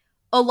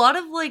a lot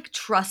of like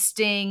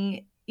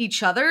trusting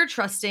each other,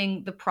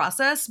 trusting the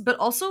process, but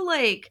also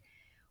like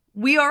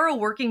we are a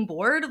working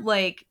board.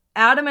 Like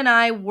Adam and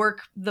I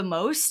work the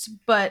most,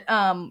 but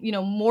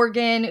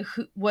Morgan,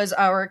 who was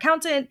our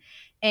accountant,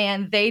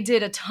 and they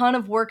did a ton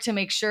of work to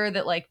make sure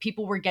that like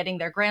people were getting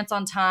their grants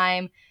on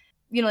time.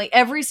 Like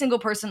every single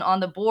person on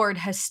the board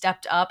has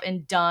stepped up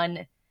and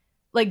done,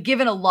 like,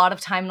 given a lot of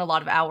time and a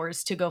lot of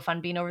hours to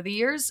GoFundMe over the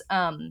years.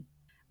 I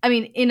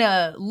mean, in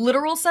a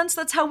literal sense,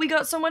 that's how we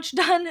got so much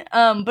done.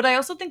 But I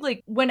also think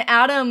like when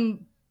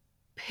Adam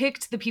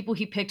picked the people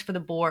he picked for the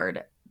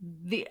board,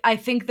 I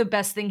think the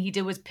best thing he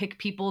did was pick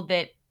people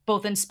that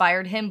both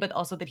inspired him, but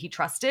also that he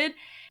trusted.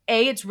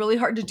 A, it's really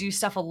hard to do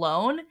stuff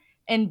alone,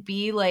 and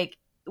B, like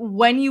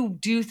when you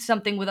do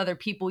something with other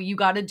people, you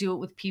got to do it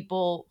with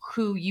people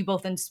who you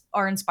both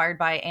are inspired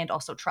by and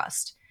also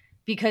trust,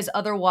 because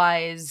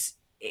otherwise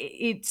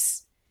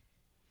it's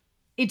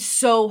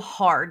so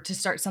hard to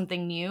start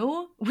something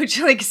new, which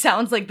like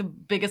sounds like the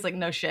biggest like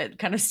no shit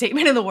kind of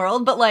statement in the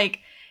world, but like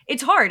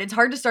it's hard. It's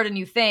hard to start a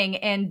new thing,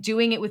 and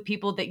doing it with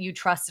people that you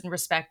trust and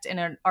respect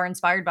and are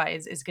inspired by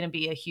is going to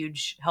be a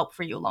huge help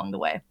for you along the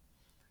way.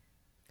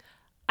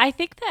 I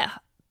think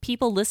that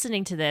people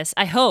listening to this,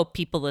 I hope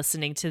people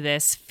listening to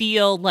this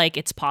feel like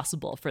it's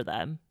possible for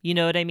them. You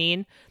know what I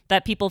mean?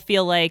 That people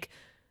feel like,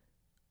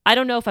 I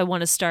don't know if I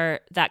want to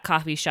start that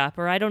coffee shop,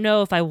 or I don't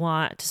know if I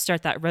want to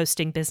start that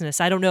roasting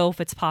business. I don't know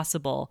if it's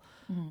possible.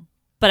 Mm-hmm.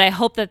 But I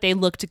hope that they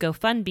look to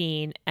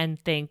GoFundMe and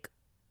think,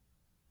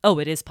 oh,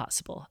 it is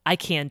possible. I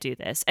can do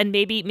this. And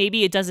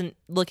maybe it doesn't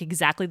look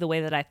exactly the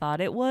way that I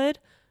thought it would.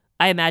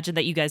 I imagine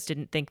that you guys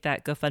didn't think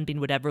that GoFundMe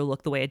would ever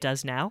look the way it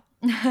does now.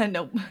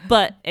 Nope.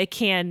 But it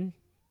can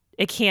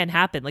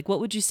happen. Like,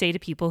 what would you say to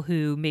people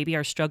who maybe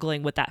are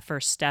struggling with that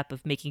first step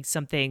of making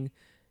something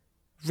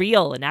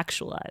real and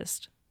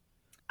actualized?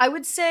 I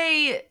would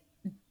say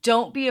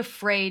don't be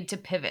afraid to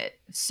pivot.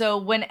 So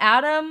when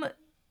Adam's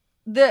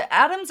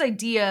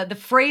idea, the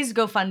phrase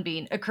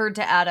GoFundMe occurred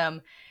to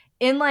Adam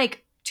in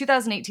like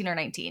 2018 or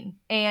 19.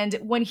 And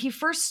when he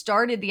first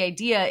started the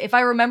idea, if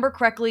I remember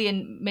correctly,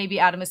 and maybe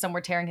Adam is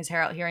somewhere tearing his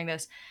hair out hearing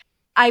this,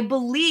 I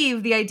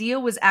believe the idea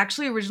was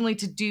actually originally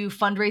to do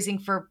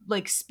fundraising for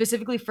like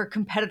specifically for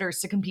competitors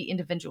to compete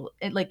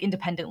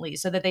independently,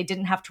 so that they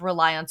didn't have to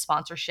rely on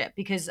sponsorship,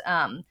 because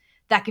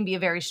that can be a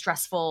very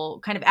stressful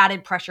kind of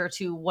added pressure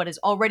to what is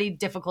already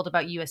difficult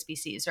about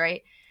USBCs,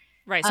 right?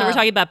 Right. So we're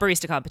talking about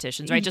barista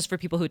competitions, right? Just for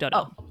people who don't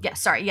know. Oh, yeah.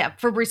 Sorry. Yeah.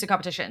 For barista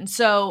competition.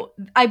 So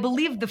I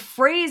believe the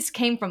phrase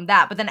came from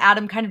that, but then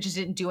Adam kind of just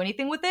didn't do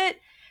anything with it.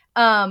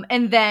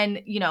 And then,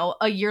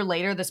 a year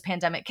later, this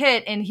pandemic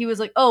hit, and he was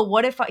like, oh,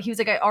 he was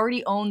like, I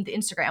already own the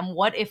Instagram.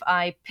 What if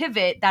I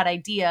pivot that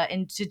idea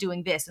into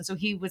doing this? And so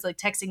he was like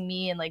texting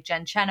me and like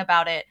Jen Chen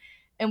about it.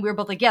 And we were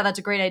both like, yeah, that's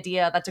a great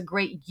idea. That's a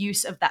great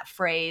use of that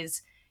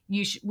phrase.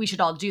 We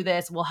should all do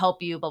this. We'll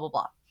help you, blah, blah,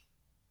 blah.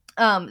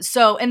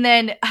 And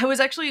then I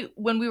was actually,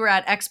 when we were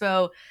at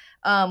Expo,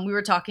 we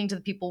were talking to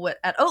the people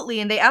at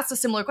Oatly, and they asked a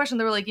similar question.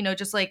 They were like,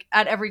 just like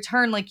at every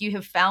turn, like you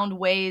have found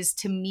ways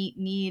to meet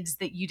needs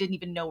that you didn't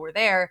even know were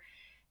there.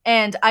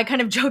 And I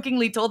kind of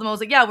jokingly told them, I was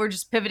like, yeah, we're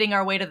just pivoting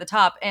our way to the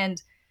top.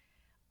 And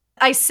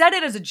I said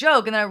it as a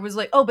joke, and then I was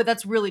like, oh, but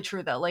that's really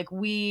true though. Like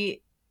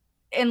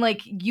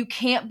you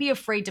can't be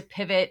afraid to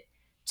pivot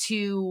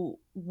to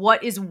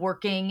what is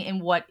working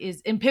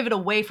and pivot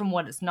away from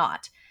what is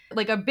not.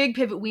 Like a big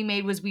pivot we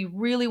made was we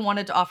really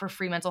wanted to offer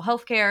free mental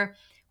health care.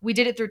 We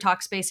did it through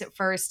Talkspace at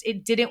first.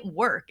 It didn't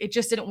work. It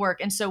just didn't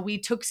work. And so we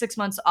took 6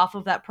 months off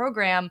of that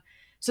program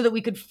so that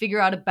we could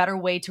figure out a better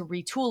way to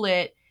retool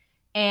it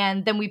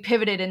And then we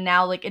pivoted, and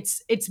now like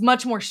it's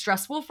much more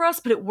stressful for us,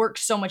 but it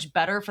works so much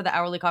better for the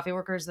hourly coffee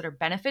workers that are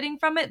benefiting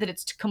from it that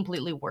it's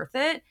completely worth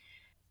it.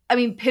 I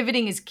mean,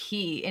 pivoting is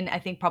key in, I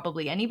think,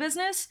 probably any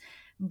business.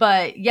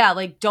 But yeah,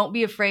 like don't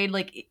be afraid.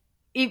 Like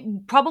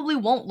it probably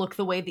won't look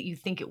the way that you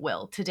think it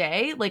will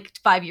today. Like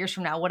 5 years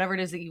from now, whatever it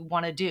is that you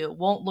want to do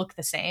won't look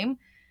the same.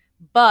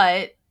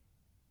 But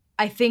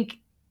I think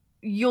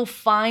you'll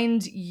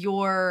find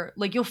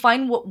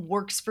what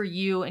works for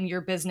you and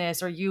your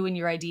business or you and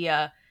your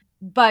idea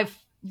by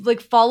like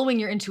following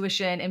your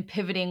intuition and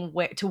pivoting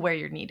to where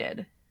you're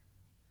needed.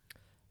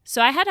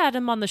 So I had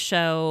Adam on the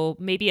show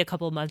maybe a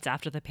couple of months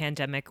after the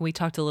pandemic, and we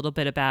talked a little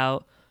bit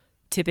about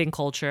tipping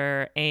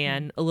culture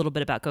and a little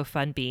bit about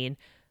GoFundMe.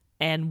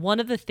 And one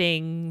of the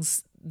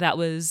things that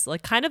was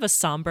like kind of a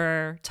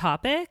somber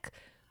topic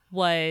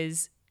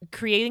was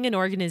creating an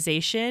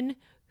organization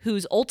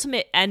whose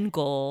ultimate end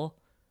goal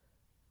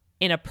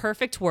in a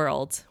perfect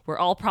world where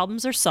all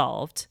problems are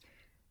solved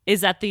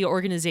is that the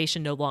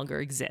organization no longer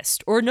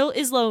exists or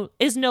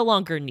is no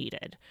longer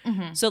needed.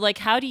 Mm-hmm. So like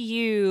how do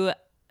you,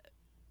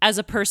 as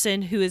a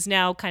person who is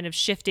now kind of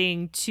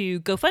shifting to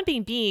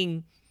GoFundMe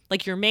being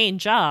like your main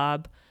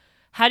job,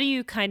 how do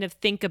you kind of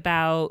think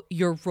about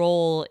your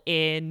role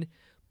in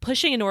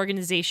pushing an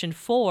organization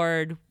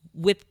forward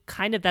with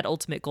kind of that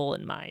ultimate goal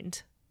in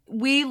mind?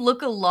 We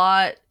look a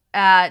lot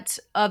at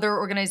other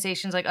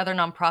organizations, like other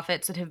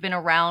nonprofits that have been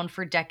around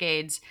for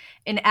decades,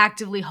 and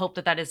actively hope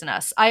that that isn't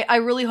us. I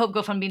really hope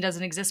GoFundMe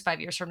doesn't exist 5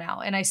 years from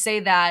now. And I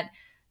say that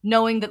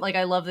knowing that like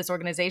I love this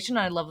organization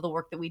and I love the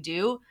work that we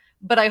do,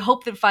 but I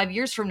hope that 5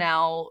 years from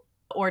now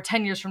or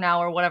 10 years from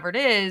now or whatever it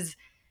is,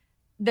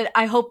 that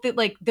I hope that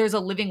like there's a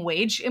living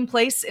wage in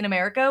place in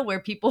America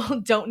where people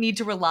don't need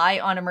to rely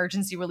on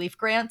emergency relief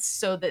grants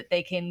so that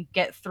they can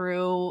get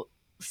through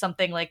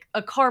something like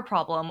a car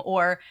problem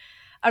or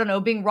I don't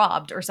know, being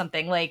robbed or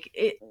something. Like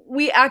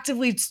we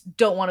actively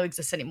don't want to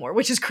exist anymore,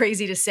 which is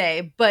crazy to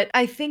say. But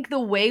I think the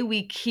way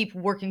we keep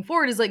working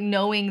forward is like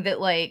knowing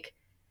that like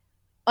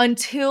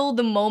until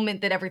the moment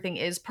that everything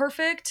is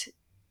perfect,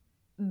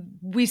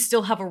 we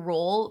still have a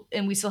role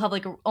and we still have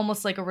like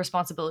almost like a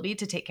responsibility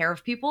to take care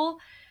of people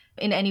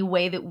in any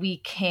way that we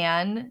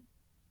can.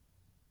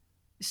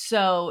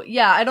 So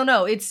yeah, I don't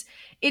know. It's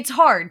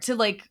hard to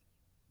like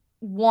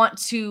want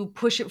to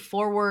push it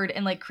forward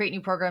and like create new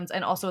programs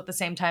and also at the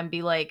same time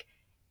be like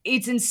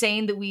it's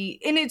insane that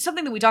and it's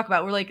something that we talk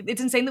about. We're like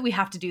it's insane that we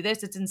have to do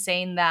this. It's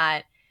insane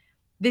that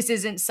this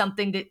isn't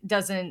something that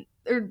doesn't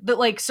or that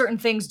like certain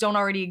things don't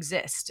already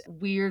exist.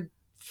 We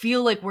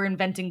feel like we're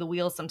inventing the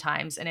wheel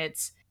sometimes and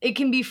it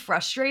can be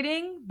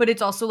frustrating, but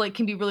it's also like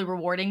can be really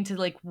rewarding to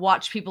like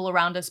watch people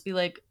around us be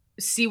like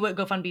see what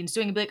GoFundMe is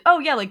doing and be like, oh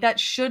yeah, like that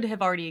should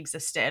have already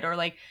existed, or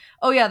like,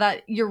 oh yeah,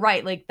 that you're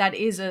right, like that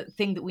is a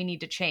thing that we need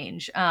to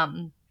change.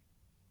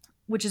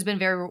 Which has been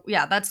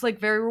that's like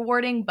very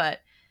rewarding,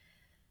 but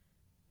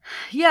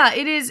yeah,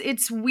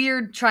 it's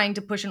weird trying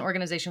to push an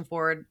organization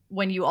forward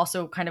when you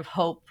also kind of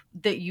hope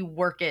that you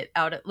work it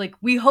out. Like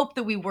we hope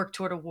that we work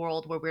toward a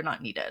world where we're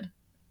not needed.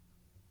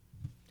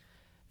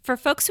 For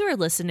folks who are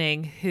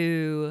listening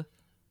who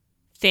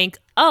think,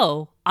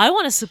 "Oh, I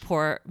want to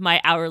support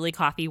my hourly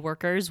coffee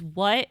workers,"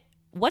 what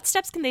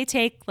steps can they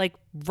take like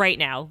right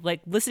now?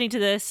 Like listening to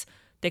this,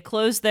 they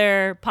close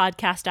their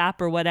podcast app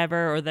or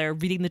whatever, or they're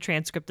reading the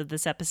transcript of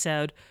this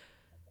episode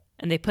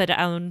and they put it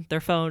on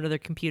their phone or their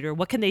computer.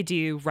 What can they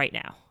do right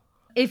now?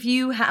 If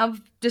you have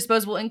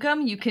disposable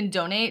income, you can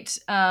donate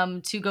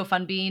to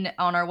GoFundMe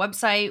on our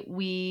website.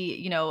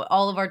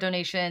 All of our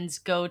donations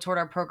go toward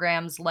our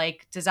programs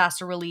like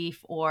disaster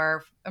relief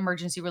or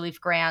emergency relief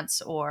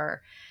grants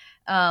or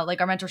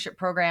like our mentorship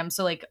program.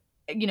 So like,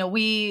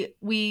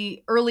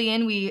 we early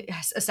in, we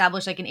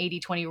established like an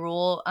 80-20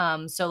 rule.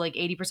 So like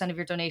 80% of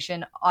your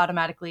donation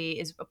automatically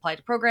is applied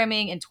to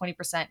programming and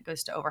 20%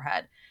 goes to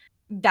overhead.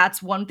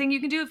 That's one thing you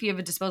can do if you have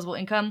a disposable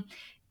income.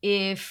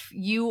 If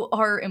you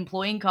are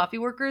employing coffee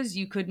workers,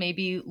 you could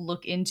maybe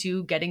look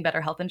into getting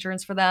better health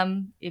insurance for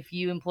them. If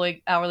you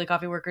employ hourly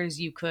coffee workers,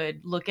 you could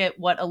look at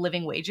what a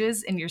living wage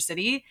is in your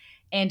city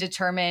and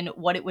determine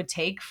what it would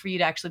take for you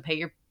to actually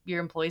pay your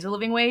employees a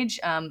living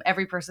wage.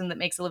 Every person that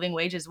makes a living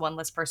wage is one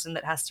less person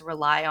that has to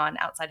rely on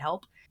outside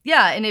help.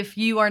 Yeah, and if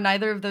you are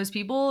neither of those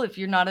people, if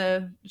you're not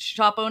a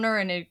shop owner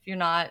and if you're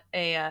not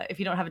if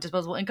you don't have a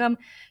disposable income,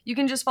 you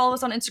can just follow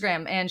us on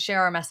Instagram and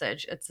share our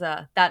message. It's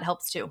that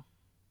helps too.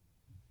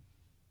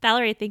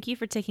 Valorie, thank you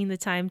for taking the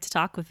time to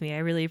talk with me. I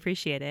really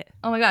appreciate it.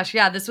 Oh my gosh,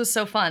 yeah, this was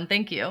so fun.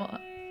 Thank you.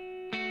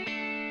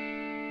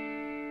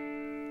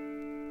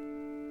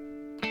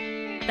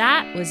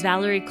 That was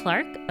Valorie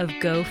Clark of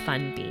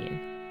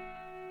GoFundMe.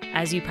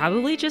 As you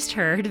probably just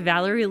heard,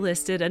 Valorie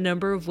listed a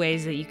number of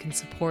ways that you can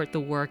support the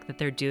work that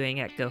they're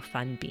doing at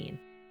GoFundMe.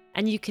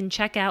 And you can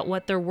check out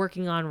what they're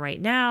working on right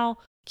now,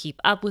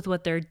 keep up with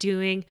what they're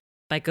doing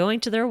by going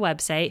to their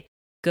website,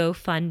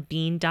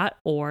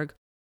 gofundbean.org,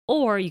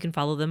 or you can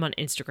follow them on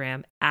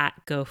Instagram at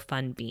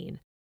GoFundBean.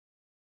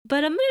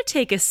 But I'm going to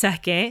take a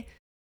second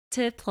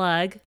to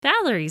plug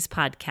Valorie's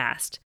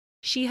podcast.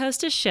 She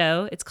hosts a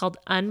show. It's called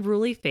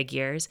Unruly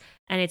Figures,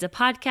 and it's a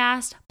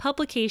podcast,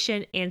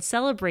 publication, and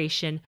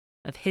celebration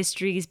of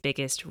history's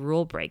biggest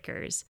rule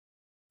breakers.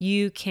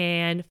 You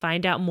can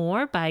find out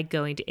more by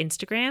going to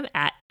Instagram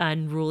at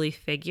Unruly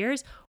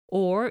Figures,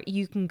 or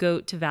you can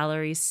go to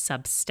Valorie's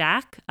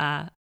Substack,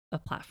 a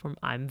platform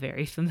I'm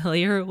very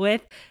familiar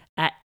with,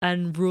 at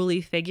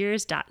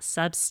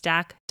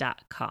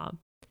unrulyfigures.substack.com.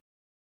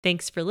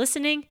 Thanks for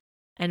listening,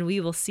 and we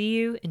will see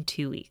you in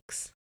 2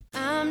 weeks.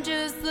 I'm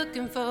just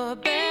looking for a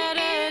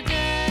better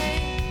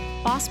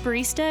day. Boss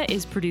Barista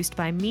is produced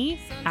by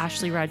me,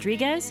 Ashley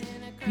Rodriguez.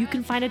 You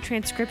can find a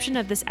transcription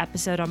of this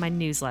episode on my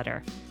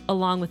newsletter,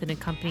 along with an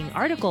accompanying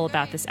article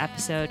about this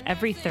episode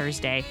every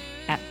Thursday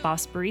at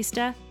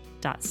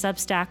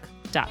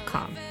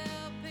bossbarista.substack.com.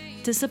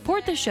 To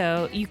support the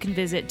show, you can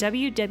visit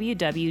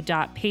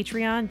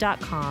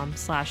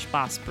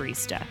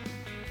www.patreon.com/bossbarista.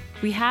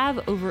 We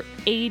have over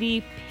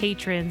 80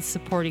 patrons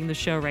supporting the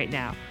show right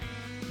now,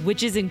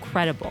 which is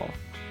incredible.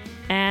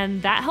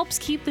 And that helps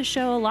keep the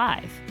show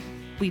alive.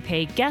 We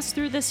pay guests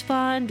through this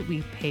fund,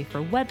 we pay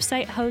for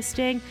website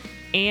hosting,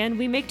 and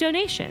we make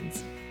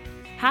donations.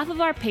 Half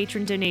of our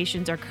patron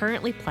donations are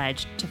currently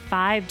pledged to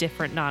 5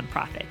 different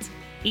nonprofits,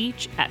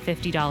 each at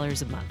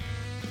 $50 a month.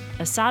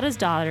 Asada's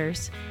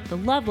Daughters, the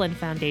Loveland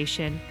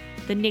Foundation,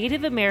 the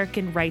Native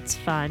American Rights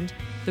Fund,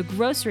 the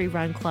Grocery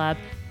Run Club,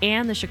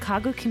 and the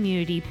Chicago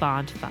Community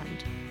Bond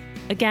Fund.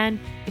 Again,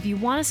 if you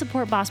want to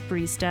support Boss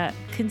Barista,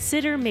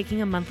 consider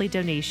making a monthly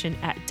donation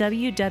at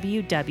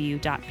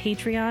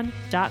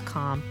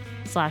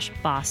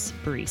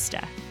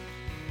www.patreon.com/bossbarista.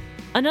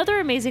 Another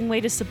amazing way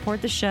to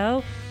support the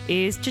show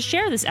is to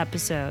share this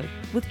episode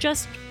with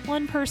just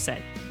one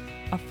person,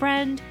 a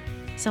friend,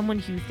 someone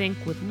who you think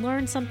would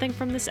learn something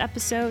from this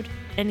episode,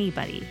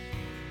 anybody.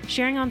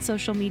 Sharing on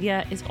social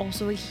media is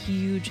also a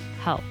huge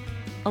help,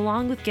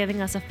 along with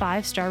giving us a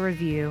 5-star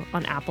review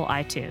on Apple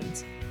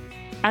iTunes.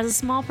 As a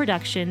small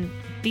production,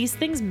 these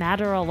things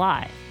matter a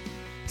lot.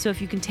 So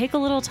if you can take a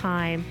little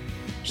time,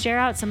 share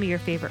out some of your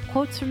favorite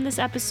quotes from this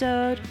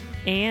episode,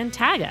 and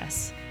tag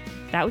us,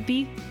 that would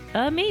be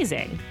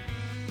amazing.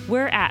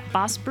 We're at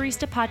Boss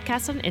Barista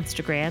Podcast on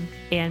Instagram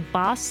and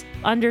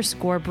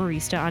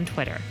boss_barista on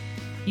Twitter.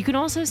 You can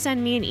also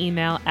send me an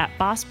email at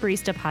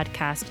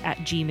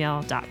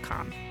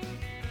bossbaristapodcast@gmail.com.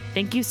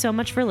 Thank you so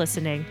much for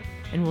listening,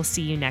 and we'll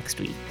see you next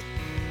week.